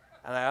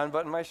 And I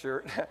unbuttoned my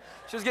shirt.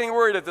 She was getting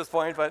worried at this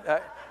point,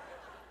 but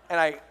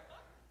I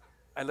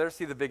let her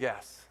see the big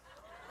S.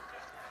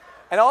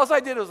 And all I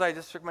did was I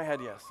just shook my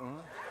head yes. Mm-hmm.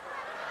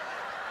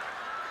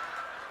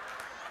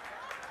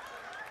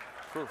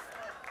 Proof.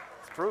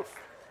 It's proof.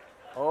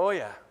 Oh,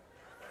 yeah.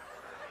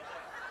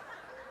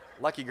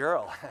 Lucky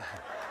girl.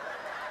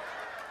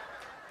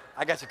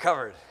 I got you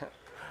covered.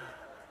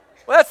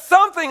 Well, that's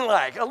something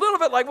like, a little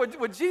bit like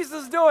what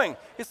Jesus is doing.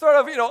 He's sort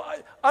of,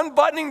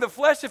 unbuttoning the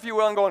flesh, if you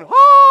will, and going,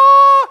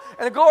 ah,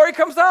 and the glory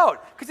comes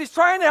out. Because he's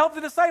trying to help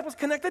the disciples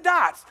connect the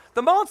dots.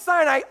 The Mount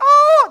Sinai,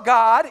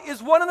 God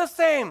is one and the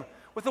same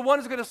with the one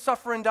who's going to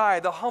suffer and die,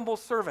 the humble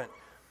servant.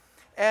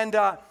 And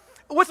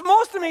what's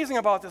most amazing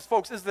about this,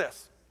 folks, is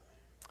this.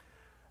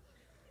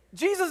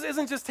 Jesus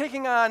isn't just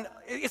taking on,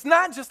 it's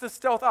not just a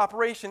stealth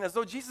operation as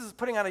though Jesus is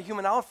putting on a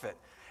human outfit.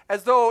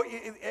 As though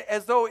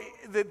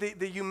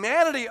the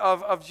humanity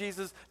of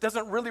Jesus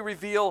doesn't really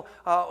reveal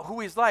who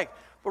he's like.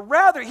 But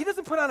rather, he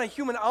doesn't put on a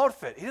human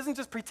outfit. He doesn't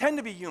just pretend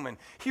to be human.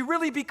 He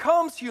really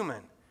becomes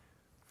human.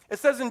 It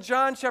says in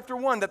John chapter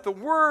 1 that the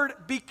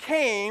Word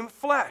became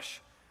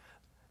flesh.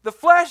 The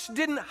flesh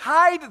didn't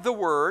hide the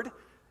Word.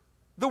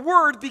 The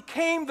Word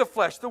became the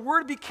flesh. The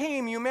Word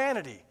became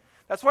humanity.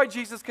 That's why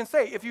Jesus can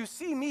say, if you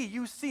see me,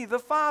 you see the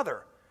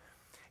Father.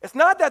 It's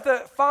not that the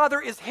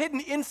Father is hidden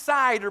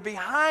inside or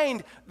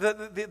behind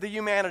the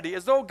humanity,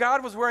 as though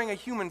God was wearing a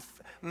human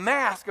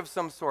mask of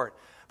some sort.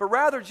 But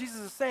rather,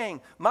 Jesus is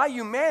saying, my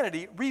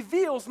humanity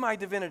reveals my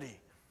divinity.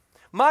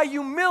 My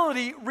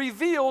humility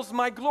reveals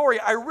my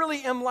glory. I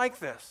really am like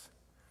this.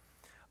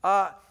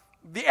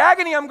 The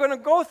agony I'm going to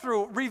go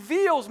through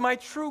reveals my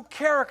true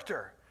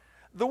character.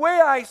 The way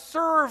I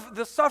serve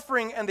the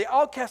suffering and the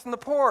outcast and the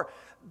poor,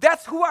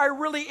 that's who I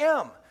really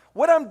am.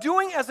 What I'm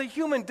doing as a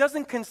human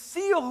doesn't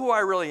conceal who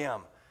I really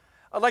am.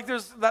 Like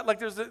there's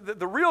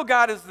the real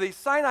God is the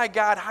Sinai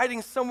God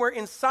hiding somewhere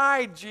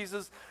inside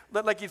Jesus,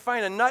 like you'd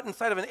find a nut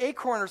inside of an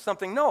acorn or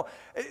something. No,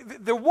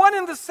 they're one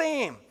and the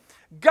same.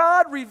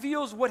 God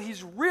reveals what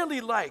he's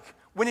really like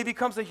when he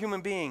becomes a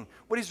human being,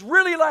 what he's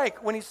really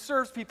like when he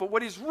serves people,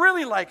 what he's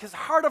really like, his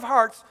heart of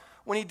hearts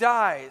when he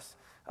dies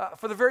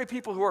for the very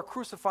people who are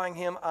crucifying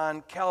him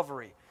on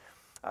Calvary.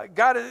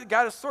 God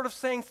is sort of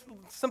saying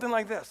something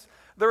like this.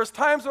 There was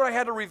times where I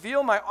had to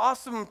reveal my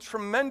awesome,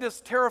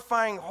 tremendous,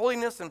 terrifying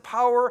holiness and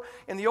power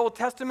in the Old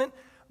Testament,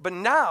 but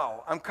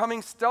now I'm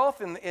coming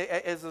stealth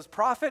as his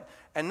prophet,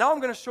 and now I'm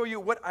going to show you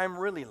what I'm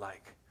really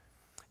like.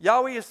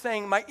 Yahweh is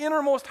saying, my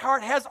innermost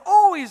heart has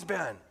always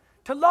been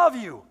to love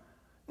you,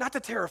 not to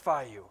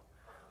terrify you.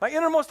 My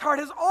innermost heart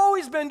has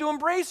always been to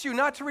embrace you,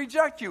 not to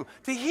reject you,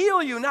 to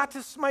heal you, not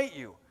to smite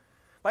you.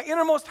 My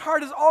innermost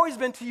heart has always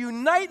been to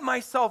unite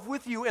myself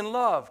with you in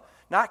love,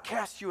 not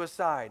cast you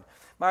aside.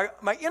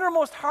 My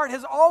innermost heart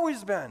has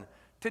always been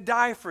to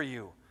die for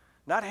you,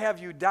 not have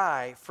you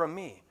die from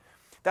me.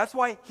 That's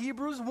why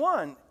Hebrews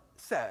 1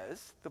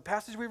 says, the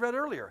passage we read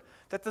earlier,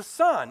 that the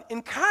Son,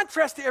 in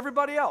contrast to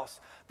everybody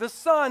else, the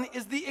Son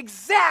is the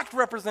exact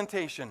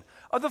representation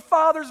of the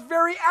Father's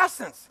very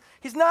essence.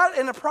 He's not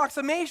an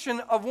approximation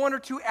of one or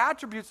two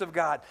attributes of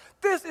God.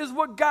 This is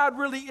what God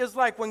really is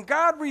like. When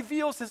God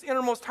reveals his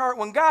innermost heart,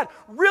 when God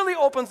really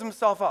opens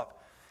himself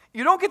up,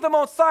 you don't get the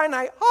Mount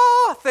Sinai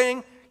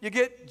thing. You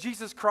get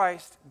Jesus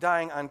Christ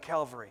dying on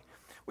Calvary,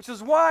 which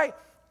is why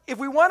if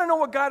we want to know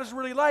what God is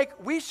really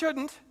like, we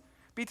shouldn't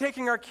be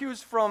taking our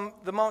cues from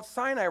the Mount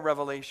Sinai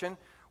revelation.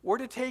 We're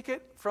to take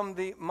it from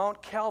the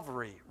Mount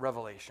Calvary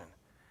revelation,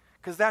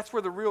 because that's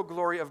where the real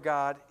glory of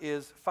God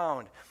is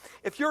found.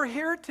 If you're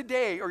here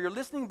today or you're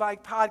listening by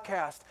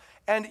podcast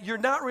and you're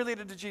not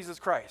related to Jesus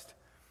Christ,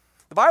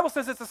 the Bible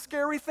says it's a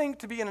scary thing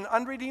to be in an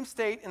unredeemed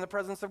state in the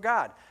presence of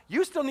God.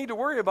 You still need to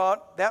worry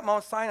about that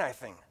Mount Sinai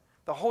thing,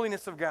 the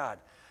holiness of God.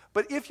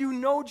 But if you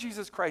know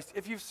Jesus Christ,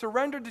 if you've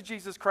surrendered to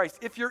Jesus Christ,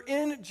 if you're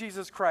in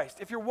Jesus Christ,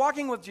 if you're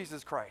walking with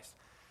Jesus Christ,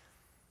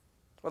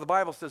 well, the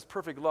Bible says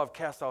perfect love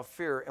casts out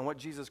fear, and what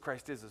Jesus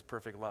Christ is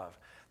perfect love.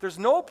 There's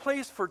no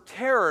place for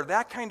terror,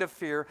 that kind of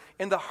fear,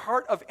 in the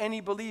heart of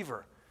any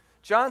believer.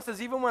 John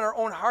says even when our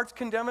own hearts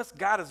condemn us,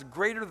 God is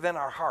greater than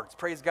our hearts.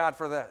 Praise God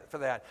for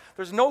that.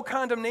 There's no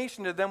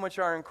condemnation to them which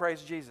are in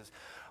Christ Jesus.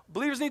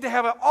 Believers need to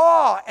have an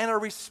awe and a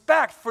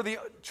respect for the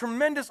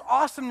tremendous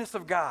awesomeness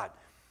of God.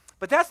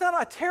 But that's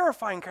not a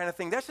terrifying kind of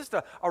thing. That's just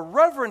a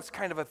reverence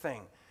kind of a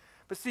thing.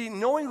 But see,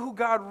 knowing who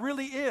God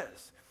really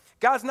is,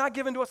 God's not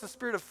given to us a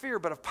spirit of fear,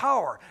 but of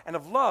power and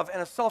of love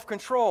and of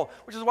self-control,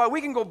 which is why we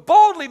can go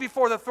boldly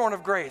before the throne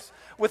of grace.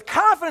 With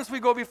confidence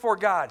we go before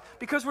God.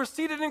 Because we're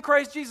seated in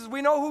Christ Jesus,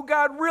 we know who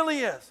God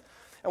really is.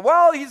 And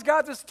while he's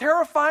got this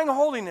terrifying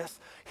holiness,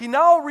 he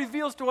now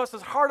reveals to us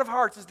his heart of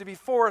hearts is to be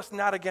for us,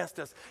 not against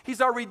us.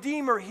 He's our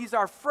Redeemer. He's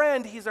our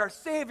friend. He's our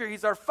Savior.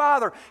 He's our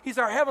Father. He's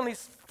our heavenly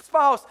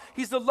spouse.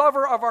 He's the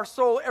lover of our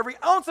soul. Every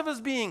ounce of his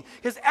being,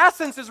 his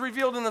essence is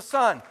revealed in the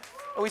Son.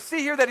 And we see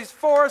here that he's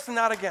for us and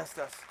not against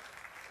us.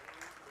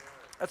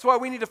 That's why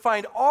we need to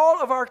find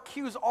all of our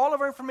cues, all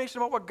of our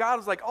information about what God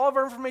is like, all of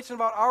our information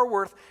about our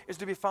worth is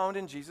to be found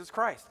in Jesus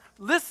Christ.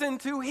 Listen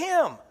to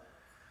him.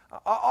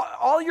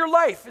 All your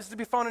life is to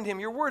be found in him.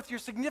 Your worth, your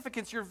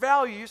significance, your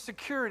value, your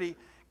security,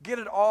 get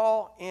it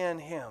all in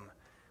him.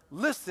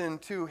 Listen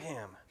to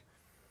him.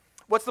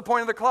 What's the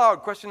point of the cloud?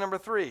 Question number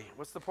 3.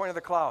 What's the point of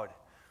the cloud?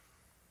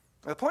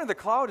 The point of the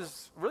cloud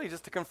is really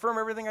just to confirm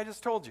everything I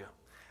just told you.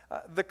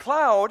 The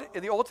cloud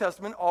in the Old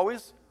Testament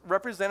always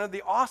represented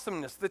the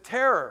awesomeness, the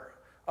terror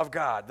of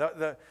God,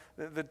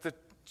 the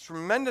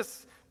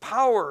tremendous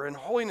power and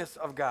holiness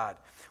of God.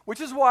 Which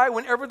is why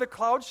whenever the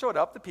cloud showed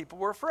up, the people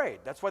were afraid.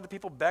 That's why the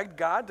people begged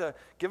God to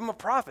give them a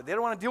prophet. They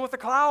don't want to deal with the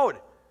cloud.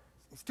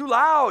 It's too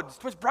loud. It's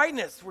too much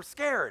brightness. We're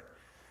scared.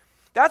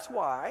 That's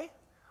why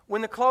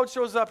when the cloud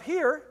shows up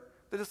here,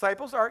 the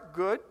disciples are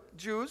good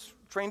Jews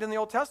trained in the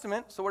Old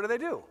Testament. So what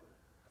do?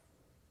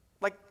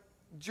 Like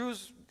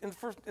Jews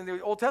in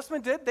the Old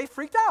Testament did, they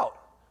freaked out.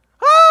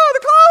 Oh,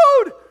 the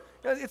cloud!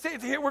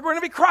 We're going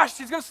to be crushed.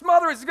 He's going to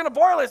smother us. He's going to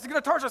boil us. He's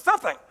going to torch us,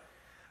 something.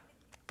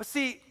 But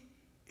see,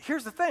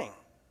 here's the thing.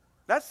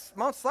 That's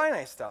Mount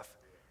Sinai stuff.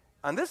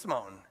 On this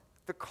mountain,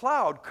 the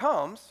cloud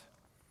comes,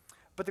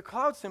 but the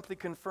cloud simply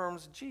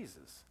confirms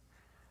Jesus.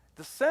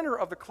 The center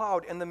of the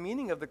cloud and the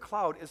meaning of the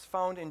cloud is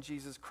found in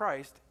Jesus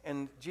Christ,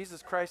 and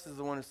Jesus Christ is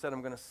the one who said,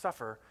 I'm going to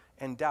suffer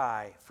and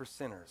die for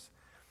sinners.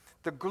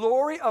 The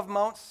glory of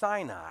Mount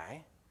Sinai,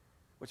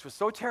 which was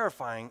so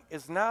terrifying,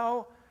 is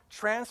now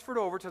transferred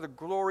over to the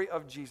glory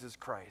of Jesus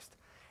Christ.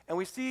 And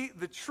we see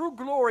the true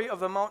glory of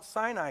the Mount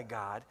Sinai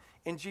God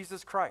in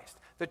Jesus Christ.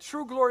 The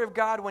true glory of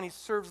God when he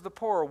serves the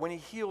poor, when he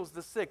heals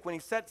the sick, when he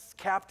sets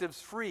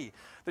captives free.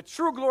 The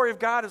true glory of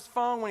God is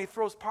found when he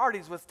throws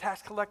parties with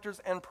tax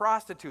collectors and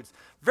prostitutes.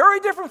 Very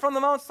different from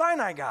the Mount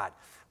Sinai God.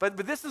 But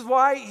this is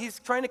why he's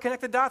trying to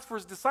connect the dots for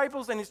his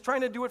disciples, and he's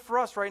trying to do it for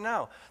us right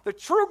now. The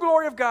true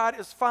glory of God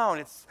is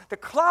found. The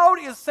cloud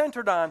is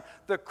centered on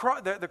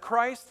the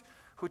Christ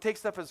who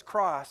takes up his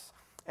cross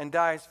and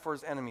dies for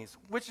his enemies.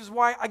 Which is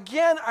why,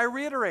 again, I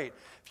reiterate,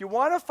 if you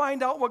want to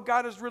find out what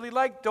God is really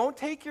like, don't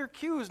take your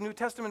cues, New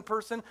Testament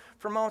person,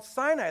 from Mount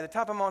Sinai, the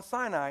top of Mount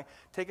Sinai.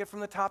 Take it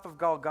from the top of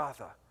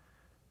Golgotha,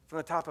 from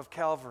the top of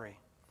Calvary.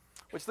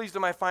 Which leads to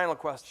my final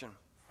question.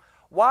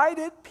 Why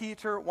did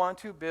Peter want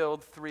to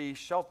build 3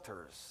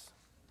 shelters?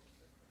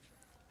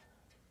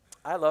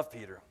 I love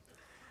Peter.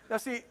 Now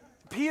see,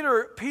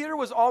 Peter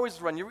was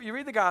always one. You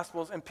read the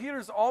Gospels, and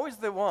Peter's always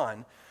the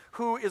one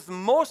who is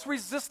most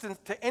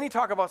resistant to any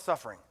talk about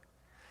suffering.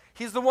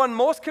 He's the one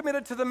most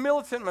committed to the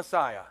militant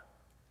Messiah.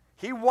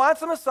 He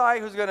wants a Messiah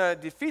who's going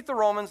to defeat the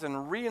Romans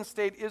and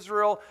reinstate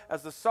Israel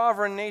as the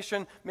sovereign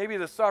nation, maybe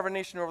the sovereign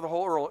nation over the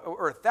whole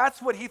earth.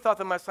 That's what he thought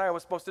the Messiah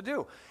was supposed to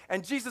do.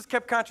 And Jesus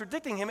kept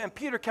contradicting him, and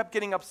Peter kept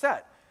getting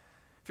upset.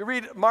 If you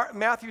read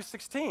Matthew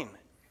 16,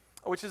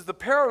 which is the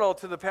parallel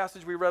to the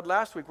passage we read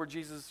last week where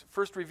Jesus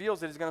first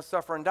reveals that he's going to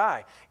suffer and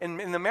die.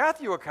 In the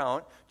Matthew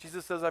account,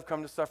 Jesus says, I've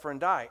come to suffer and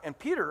die. And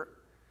Peter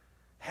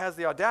has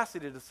the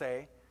audacity to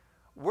say,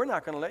 we're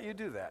not going to let you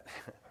do that.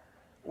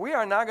 We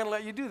are not going to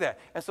let you do that.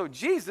 And so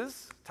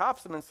Jesus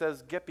tops him and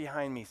says, get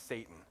behind me,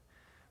 Satan.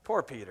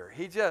 Poor Peter.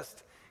 He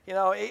just,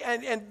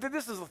 and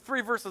this is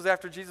 3 verses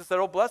after Jesus said,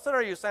 oh, blessed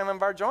are you, Simon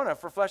Bar-Jonah,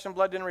 for flesh and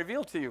blood didn't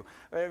reveal this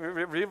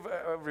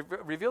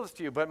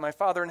to you, but my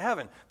Father in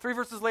heaven. 3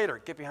 verses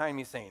later, get behind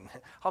me, Satan.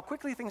 How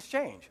quickly things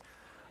change.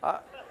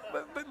 But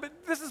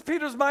this is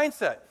Peter's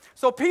mindset.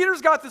 So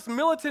Peter's got this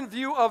militant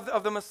view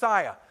of the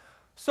Messiah.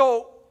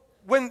 So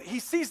when he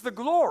sees the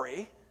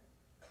glory,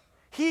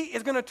 he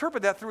is going to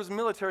interpret that through his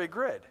military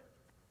grid.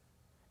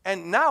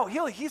 And now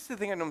he's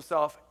thinking to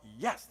himself,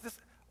 yes, this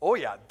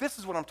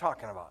is what I'm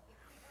talking about.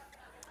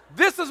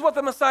 This is what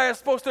the Messiah is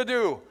supposed to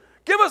do.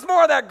 Give us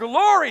more of that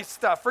glory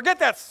stuff. Forget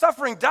that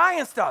suffering,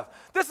 dying stuff.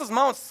 This is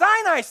Mount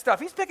Sinai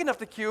stuff. He's picking up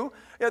the cue.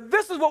 Yeah,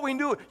 this is what we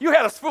do. You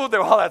had us fooled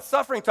there with all that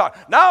suffering talk.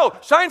 Now,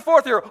 shine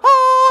forth your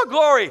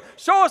glory.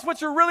 Show us what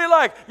you're really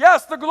like.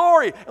 Yes, the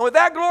glory. And with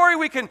that glory,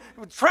 we can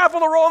trample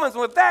the Romans.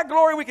 And with that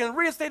glory, we can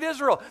reinstate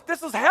Israel.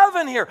 This is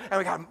heaven here. And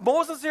we got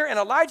Moses here and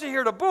Elijah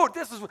here to boot.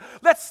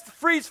 Let's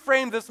freeze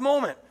frame this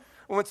moment.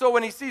 So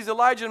when he sees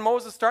Elijah and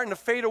Moses starting to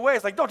fade away,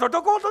 it's like, don't go,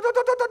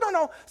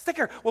 no, stick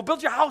here. We'll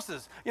build you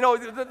houses.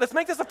 Let's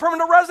make this a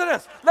permanent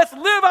residence. Let's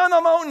live on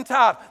the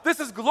mountaintop. This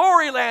is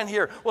glory land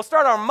here. We'll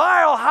start our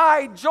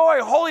mile-high joy,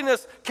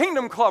 holiness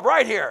kingdom club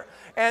right here.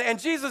 And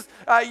Jesus,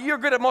 you're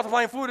good at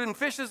multiplying food and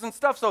fishes and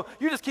stuff, so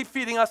you just keep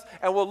feeding us,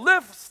 and we'll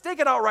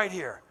stake it out right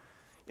here.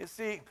 You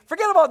see,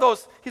 forget about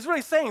those, he's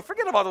really saying,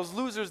 forget about those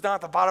losers down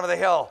at the bottom of the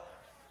hill.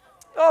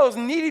 Those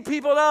needy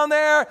people down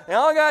there, they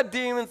all got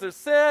demons, they're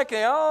sick,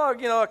 they all,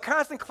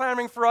 constant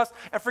clamoring for us.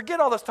 And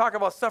forget all this talk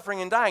about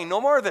suffering and dying. No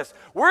more of this.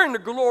 We're in the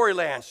glory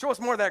land. Show us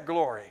more of that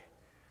glory.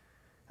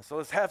 And so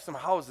let's have some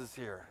houses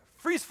here.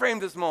 Freeze frame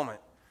this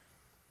moment.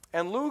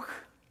 And Luke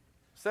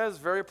says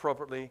very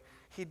appropriately,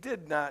 he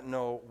did not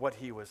know what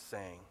he was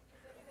saying.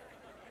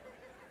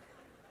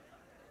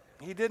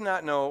 He did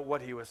not know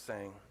what he was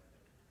saying.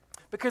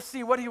 Because,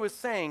 see, what he was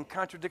saying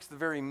contradicts the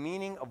very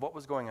meaning of what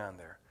was going on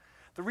there.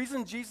 The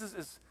reason Jesus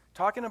is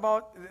talking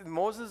about,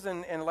 Moses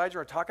and Elijah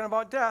are talking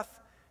about death,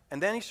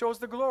 and then he shows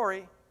the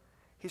glory,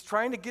 he's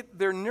trying to get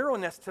their neural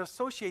nets to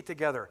associate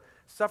together.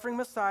 Suffering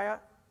Messiah,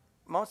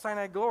 Mount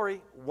Sinai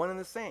glory, one and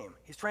the same.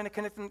 He's trying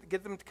to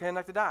get them to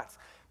connect the dots.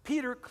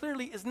 Peter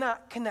clearly is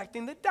not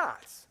connecting the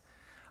dots.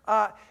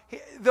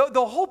 The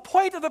whole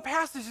point of the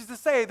passage is to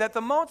say that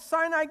the Mount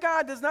Sinai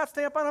God does not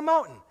stay up on a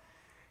mountain.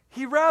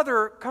 He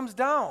rather comes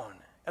down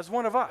as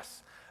one of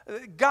us.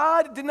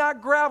 God did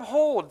not grab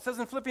hold. It says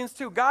in Philippians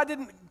 2, God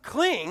didn't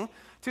cling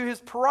to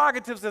his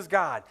prerogatives as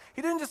God.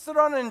 He didn't just sit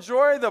around and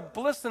enjoy the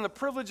bliss and the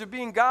privilege of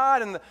being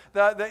God and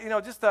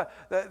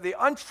the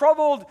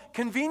untroubled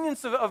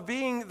convenience of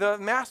being the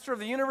master of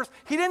the universe.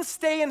 He didn't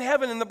stay in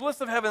heaven in the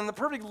bliss of heaven, the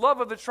perfect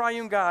love of the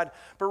triune God,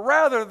 but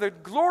rather the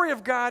glory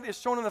of God is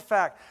shown in the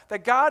fact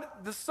that God,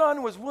 the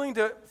Son, was willing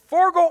to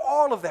forego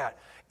all of that.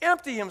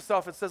 Empty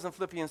himself, it says in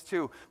Philippians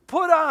 2.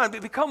 Put on,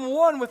 become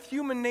one with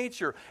human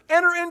nature.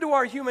 Enter into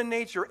our human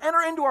nature.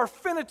 Enter into our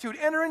finitude.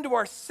 Enter into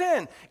our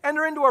sin.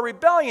 Enter into our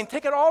rebellion.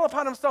 Take it all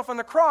upon himself on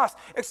the cross.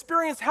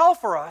 Experience hell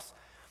for us.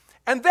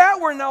 And that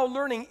we're now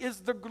learning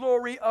is the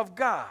glory of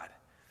God.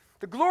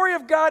 The glory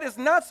of God is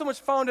not so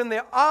much found in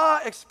the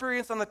awe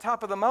experience on the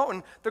top of the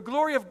mountain. The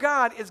glory of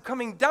God is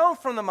coming down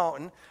from the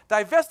mountain,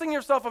 divesting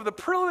yourself of the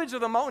privilege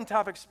of the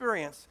mountaintop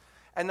experience,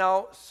 and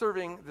now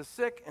serving the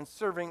sick and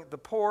serving the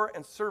poor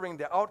and serving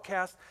the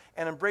outcast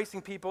and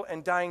embracing people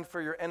and dying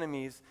for your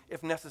enemies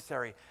if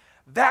necessary.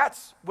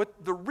 That's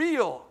what the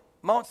real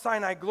Mount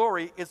Sinai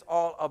glory is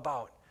all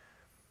about.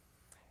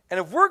 And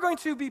if we're going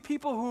to be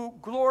people who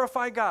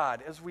glorify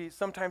God, as we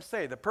sometimes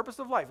say, the purpose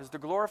of life is to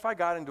glorify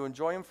God and to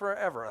enjoy him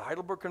forever. The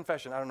Heidelberg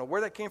Confession. I don't know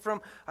where that came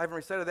from. I haven't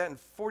recited that in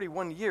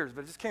 41 years,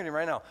 but it just came to me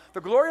right now.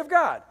 The glory of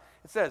God.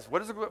 It says,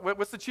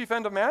 what's the chief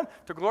end of man?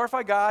 To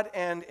glorify God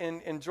and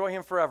enjoy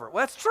him forever.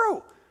 Well, that's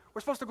true.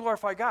 We're supposed to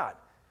glorify God.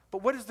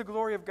 But what is the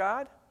glory of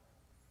God?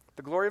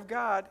 The glory of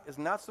God is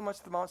not so much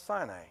the Mount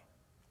Sinai.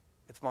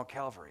 It's Mount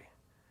Calvary.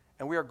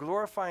 And we are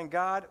glorifying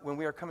God when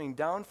we are coming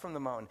down from the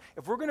mountain.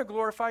 If we're going to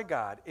glorify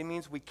God, it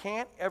means we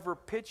can't ever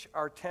pitch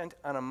our tent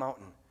on a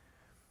mountain.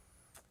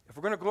 If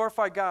we're going to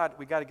glorify God,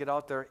 we got to get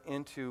out there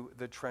into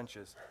the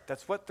trenches.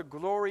 That's what the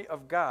glory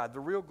of God,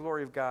 the real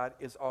glory of God,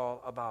 is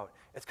all about.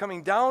 It's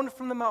coming down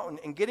from the mountain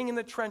and getting in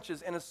the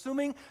trenches and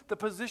assuming the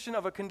position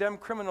of a condemned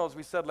criminal, as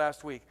we said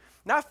last week.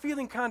 Not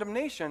feeling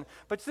condemnation,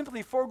 but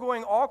simply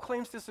foregoing all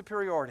claims to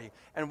superiority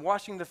and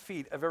washing the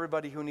feet of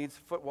everybody who needs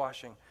foot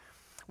washing.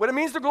 What it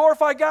means to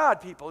glorify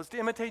God, people, is to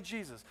imitate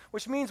Jesus,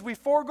 which means we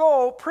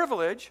forego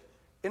privilege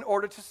in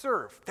order to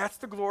serve. That's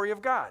the glory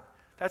of God.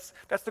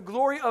 That's the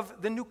glory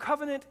of the new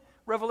covenant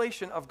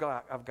revelation of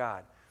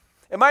God.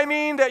 It might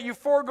mean that you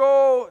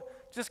forego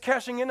just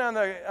cashing in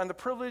on the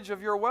privilege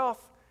of your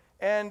wealth,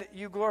 and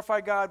you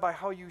glorify God by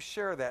how you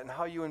share that and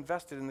how you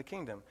invest it in the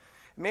kingdom.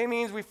 It may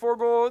mean we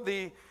forego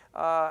the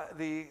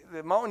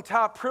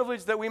mountaintop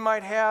privilege that we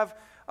might have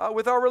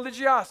with our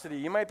religiosity.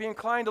 You might be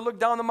inclined to look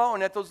down the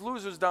mountain at those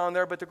losers down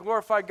there, but to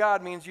glorify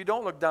God means you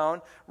don't look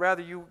down.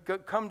 Rather, you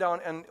come down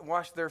and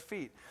wash their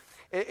feet.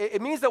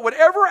 It means that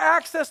whatever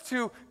access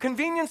to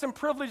convenience and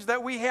privilege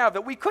that we have,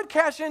 that we could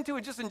cash into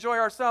and just enjoy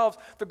ourselves,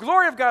 the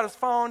glory of God is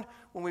found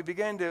when we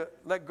begin to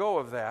let go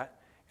of that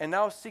and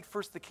now seek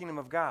first the kingdom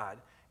of God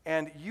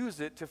and use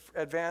it to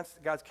advance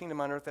God's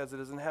kingdom on earth as it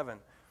is in heaven.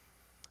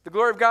 The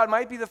glory of God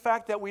might be the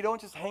fact that we don't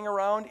just hang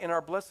around in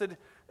our blessed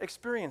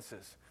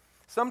experiences.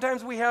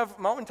 Sometimes we have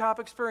mountaintop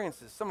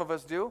experiences. Some of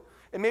us do.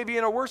 It may be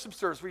in a worship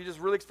service where you just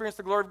really experience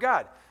the glory of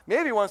God.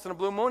 Maybe once in a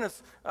blue moon,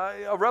 it's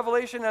a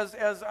revelation as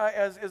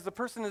the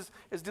person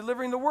is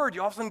delivering the word.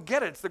 You all of a sudden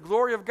get it. It's the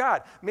glory of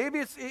God. Maybe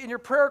it's in your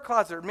prayer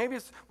closet. Maybe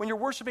it's when you're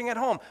worshiping at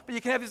home. But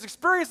you can have these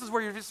experiences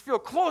where you just feel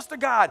close to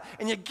God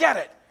and you get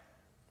it.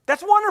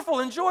 That's wonderful.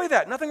 Enjoy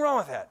that. Nothing wrong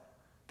with that.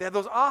 They have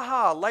those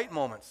aha light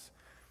moments.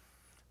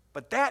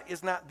 But that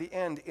is not the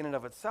end in and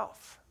of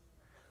itself.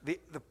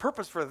 The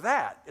purpose for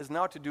that is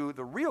now to do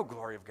the real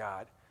glory of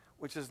God,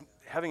 which is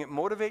having it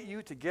motivate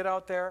you to get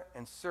out there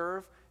and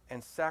serve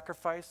and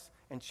sacrifice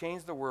and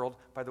change the world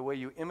by the way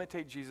you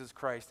imitate Jesus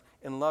Christ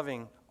in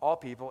loving all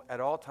people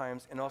at all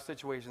times, in all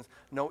situations,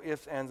 no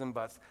ifs, ands, and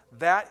buts.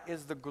 That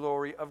is the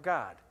glory of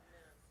God.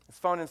 It's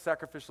found in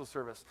sacrificial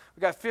service.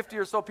 We've got 50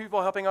 or so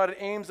people helping out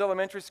at Ames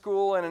Elementary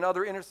School and in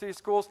other inner city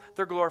schools.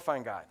 They're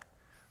glorifying God.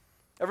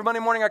 Every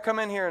Monday morning I come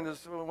in here and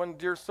there's one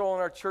dear soul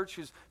in our church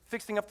who's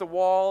fixing up the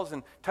walls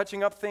and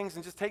touching up things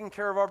and just taking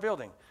care of our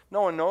building.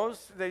 No one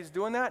knows that he's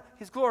doing that.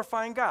 He's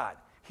glorifying God.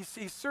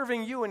 He's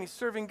serving you and he's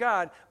serving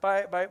God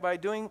by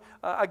doing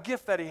a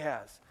gift that he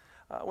has.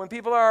 When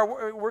people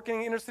are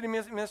working inner city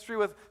ministry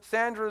with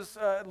Sandra's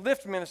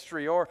Lift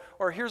ministry or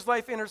Here's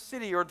Life Inner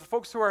City or the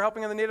folks who are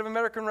helping on the Native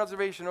American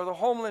reservation or the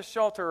homeless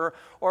shelter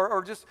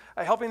or just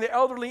helping the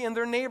elderly in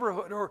their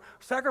neighborhood or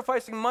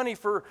sacrificing money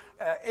for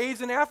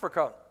AIDS in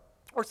Africa,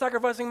 or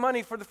sacrificing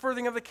money for the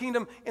furthering of the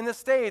kingdom in the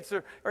States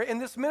or in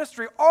this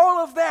ministry, all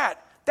of that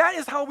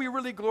is how we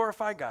really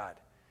glorify God.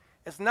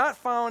 It's not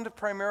found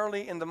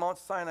primarily in the Mount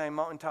Sinai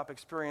mountaintop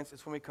experience.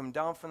 It's when we come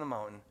down from the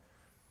mountain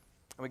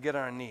and we get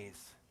on our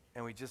knees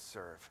and we just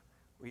serve.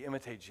 We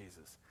imitate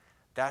Jesus.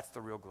 That's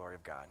the real glory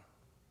of God.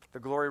 The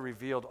glory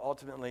revealed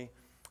ultimately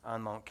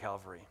on Mount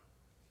Calvary.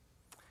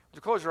 Would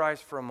you close your eyes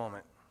for a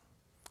moment?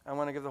 I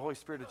want to give the Holy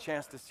Spirit a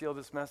chance to seal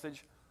this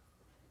message.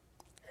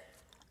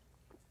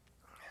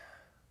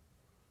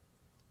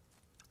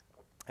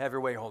 Have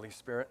your way, Holy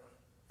Spirit.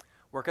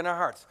 Work in our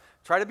hearts.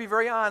 Try to be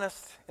very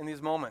honest in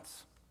these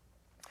moments.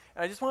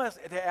 And I just want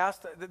to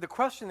ask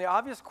the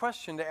obvious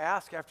question to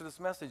ask after this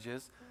message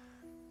is,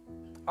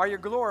 are you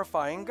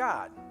glorifying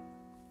God?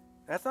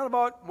 That's not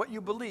about what you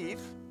believe.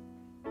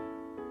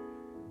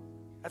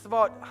 That's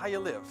about how you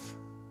live.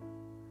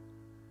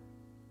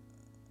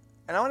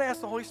 And I want to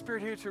ask the Holy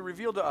Spirit here to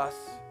reveal to us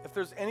if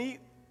there's any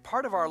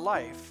part of our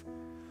life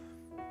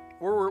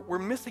where we're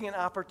missing an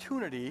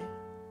opportunity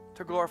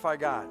to glorify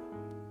God.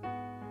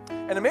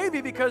 And it may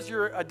be because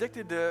you're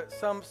addicted to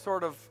some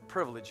sort of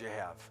privilege you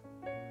have,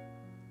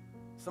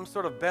 some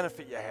sort of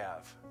benefit you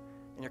have,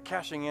 and you're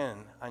cashing in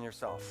on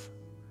yourself.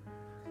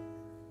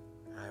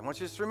 I want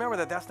you to remember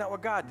that that's not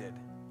what God did.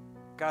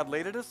 God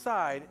laid it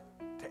aside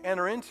to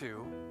enter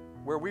into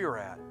where we were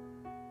at.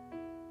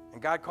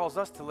 And God calls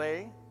us to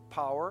lay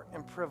power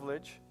and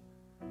privilege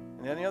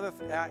and any other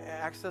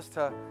access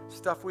to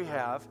stuff we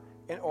have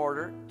in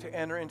order to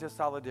enter into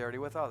solidarity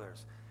with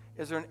others.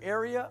 Is there an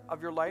area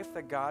of your life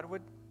that God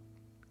would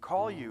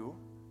call you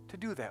to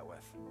do that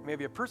with?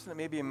 Maybe a person, it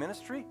may be a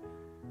ministry,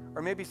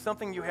 or maybe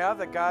something you have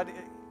that God,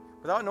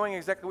 without knowing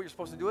exactly what you're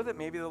supposed to do with it,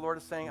 maybe the Lord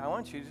is saying, I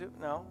want you to,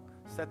 no,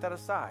 set that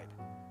aside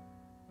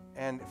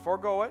and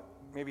forego it,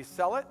 maybe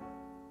sell it,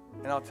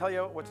 and I'll tell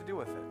you what to do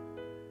with it.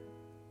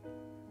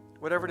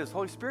 Whatever it is,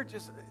 Holy Spirit,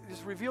 just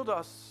reveal to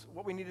us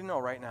what we need to know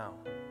right now.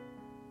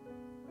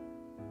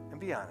 And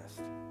be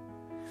honest.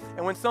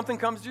 And when something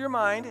comes to your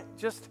mind,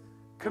 just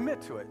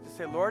commit to it. Just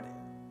say, Lord,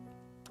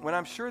 when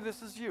I'm sure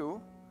this is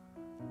you,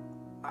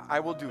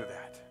 I will do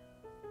that.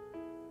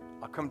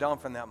 I'll come down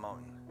from that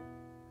mountain.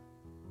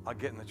 I'll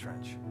get in the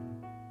trench.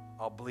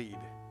 I'll bleed.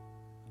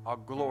 I'll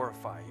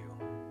glorify you.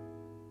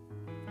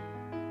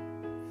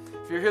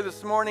 If you're here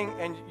this morning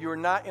and you're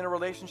not in a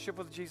relationship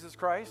with Jesus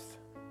Christ,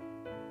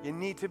 you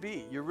need to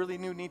be. You really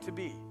need to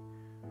be.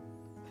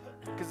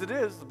 Because it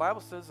is, the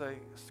Bible says, a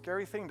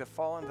scary thing to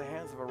fall into the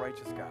hands of a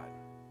righteous God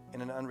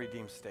in an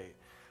unredeemed state.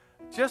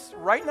 Just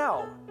right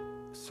now,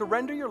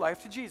 surrender your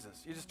life to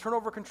Jesus. You just turn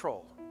over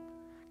control.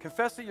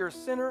 Confess that you're a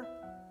sinner,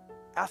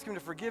 ask Him to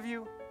forgive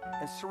you,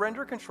 and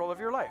surrender control of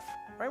your life,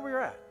 right where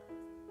you're at.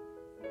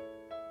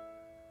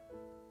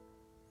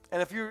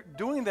 And if you're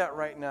doing that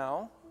right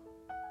now,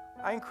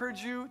 I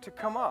encourage you to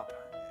come up.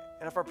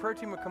 And if our prayer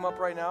team would come up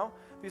right now,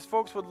 these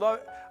folks would love,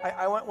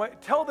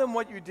 tell them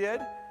what you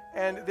did,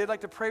 and they'd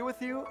like to pray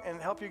with you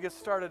and help you get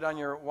started on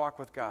your walk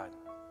with God.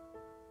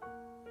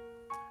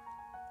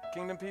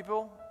 Kingdom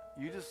people,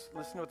 you just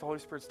listen to what the Holy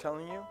Spirit's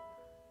telling you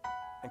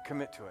and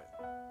commit to it.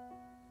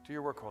 Do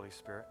your work, Holy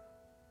Spirit.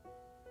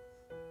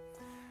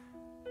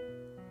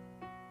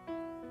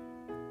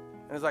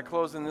 And as I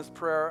close in this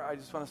prayer, I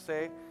just want to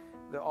say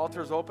the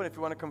altar is open. If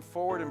you want to come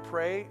forward and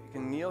pray, you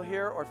can kneel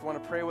here, or if you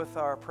want to pray with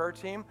our prayer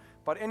team.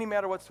 But any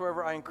matter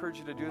whatsoever, I encourage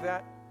you to do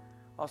that.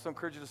 I also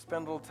encourage you to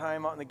spend a little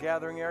time out in the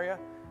gathering area,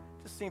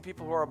 just seeing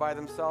people who are by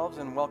themselves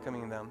and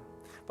welcoming them.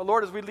 But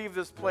Lord, as we leave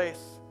this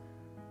place,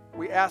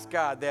 we ask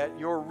God that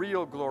your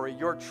real glory,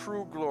 your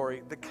true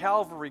glory, the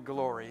Calvary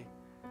glory,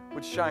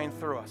 would shine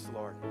through us,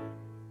 Lord.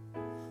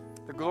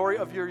 The glory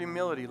of your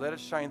humility, let it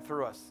shine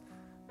through us.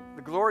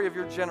 The glory of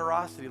your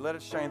generosity, let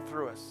it shine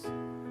through us.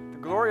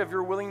 The glory of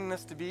your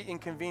willingness to be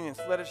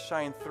inconvenienced, let it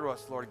shine through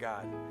us, Lord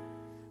God.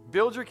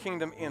 Build your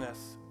kingdom in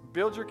us.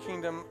 Build your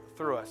kingdom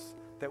through us,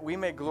 that we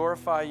may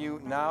glorify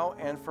you now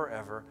and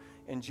forever.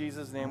 In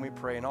Jesus' name we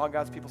pray. And all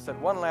God's people said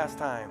one last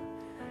time,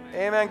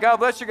 amen. God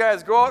bless you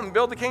guys. Go out and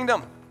build the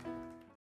kingdom.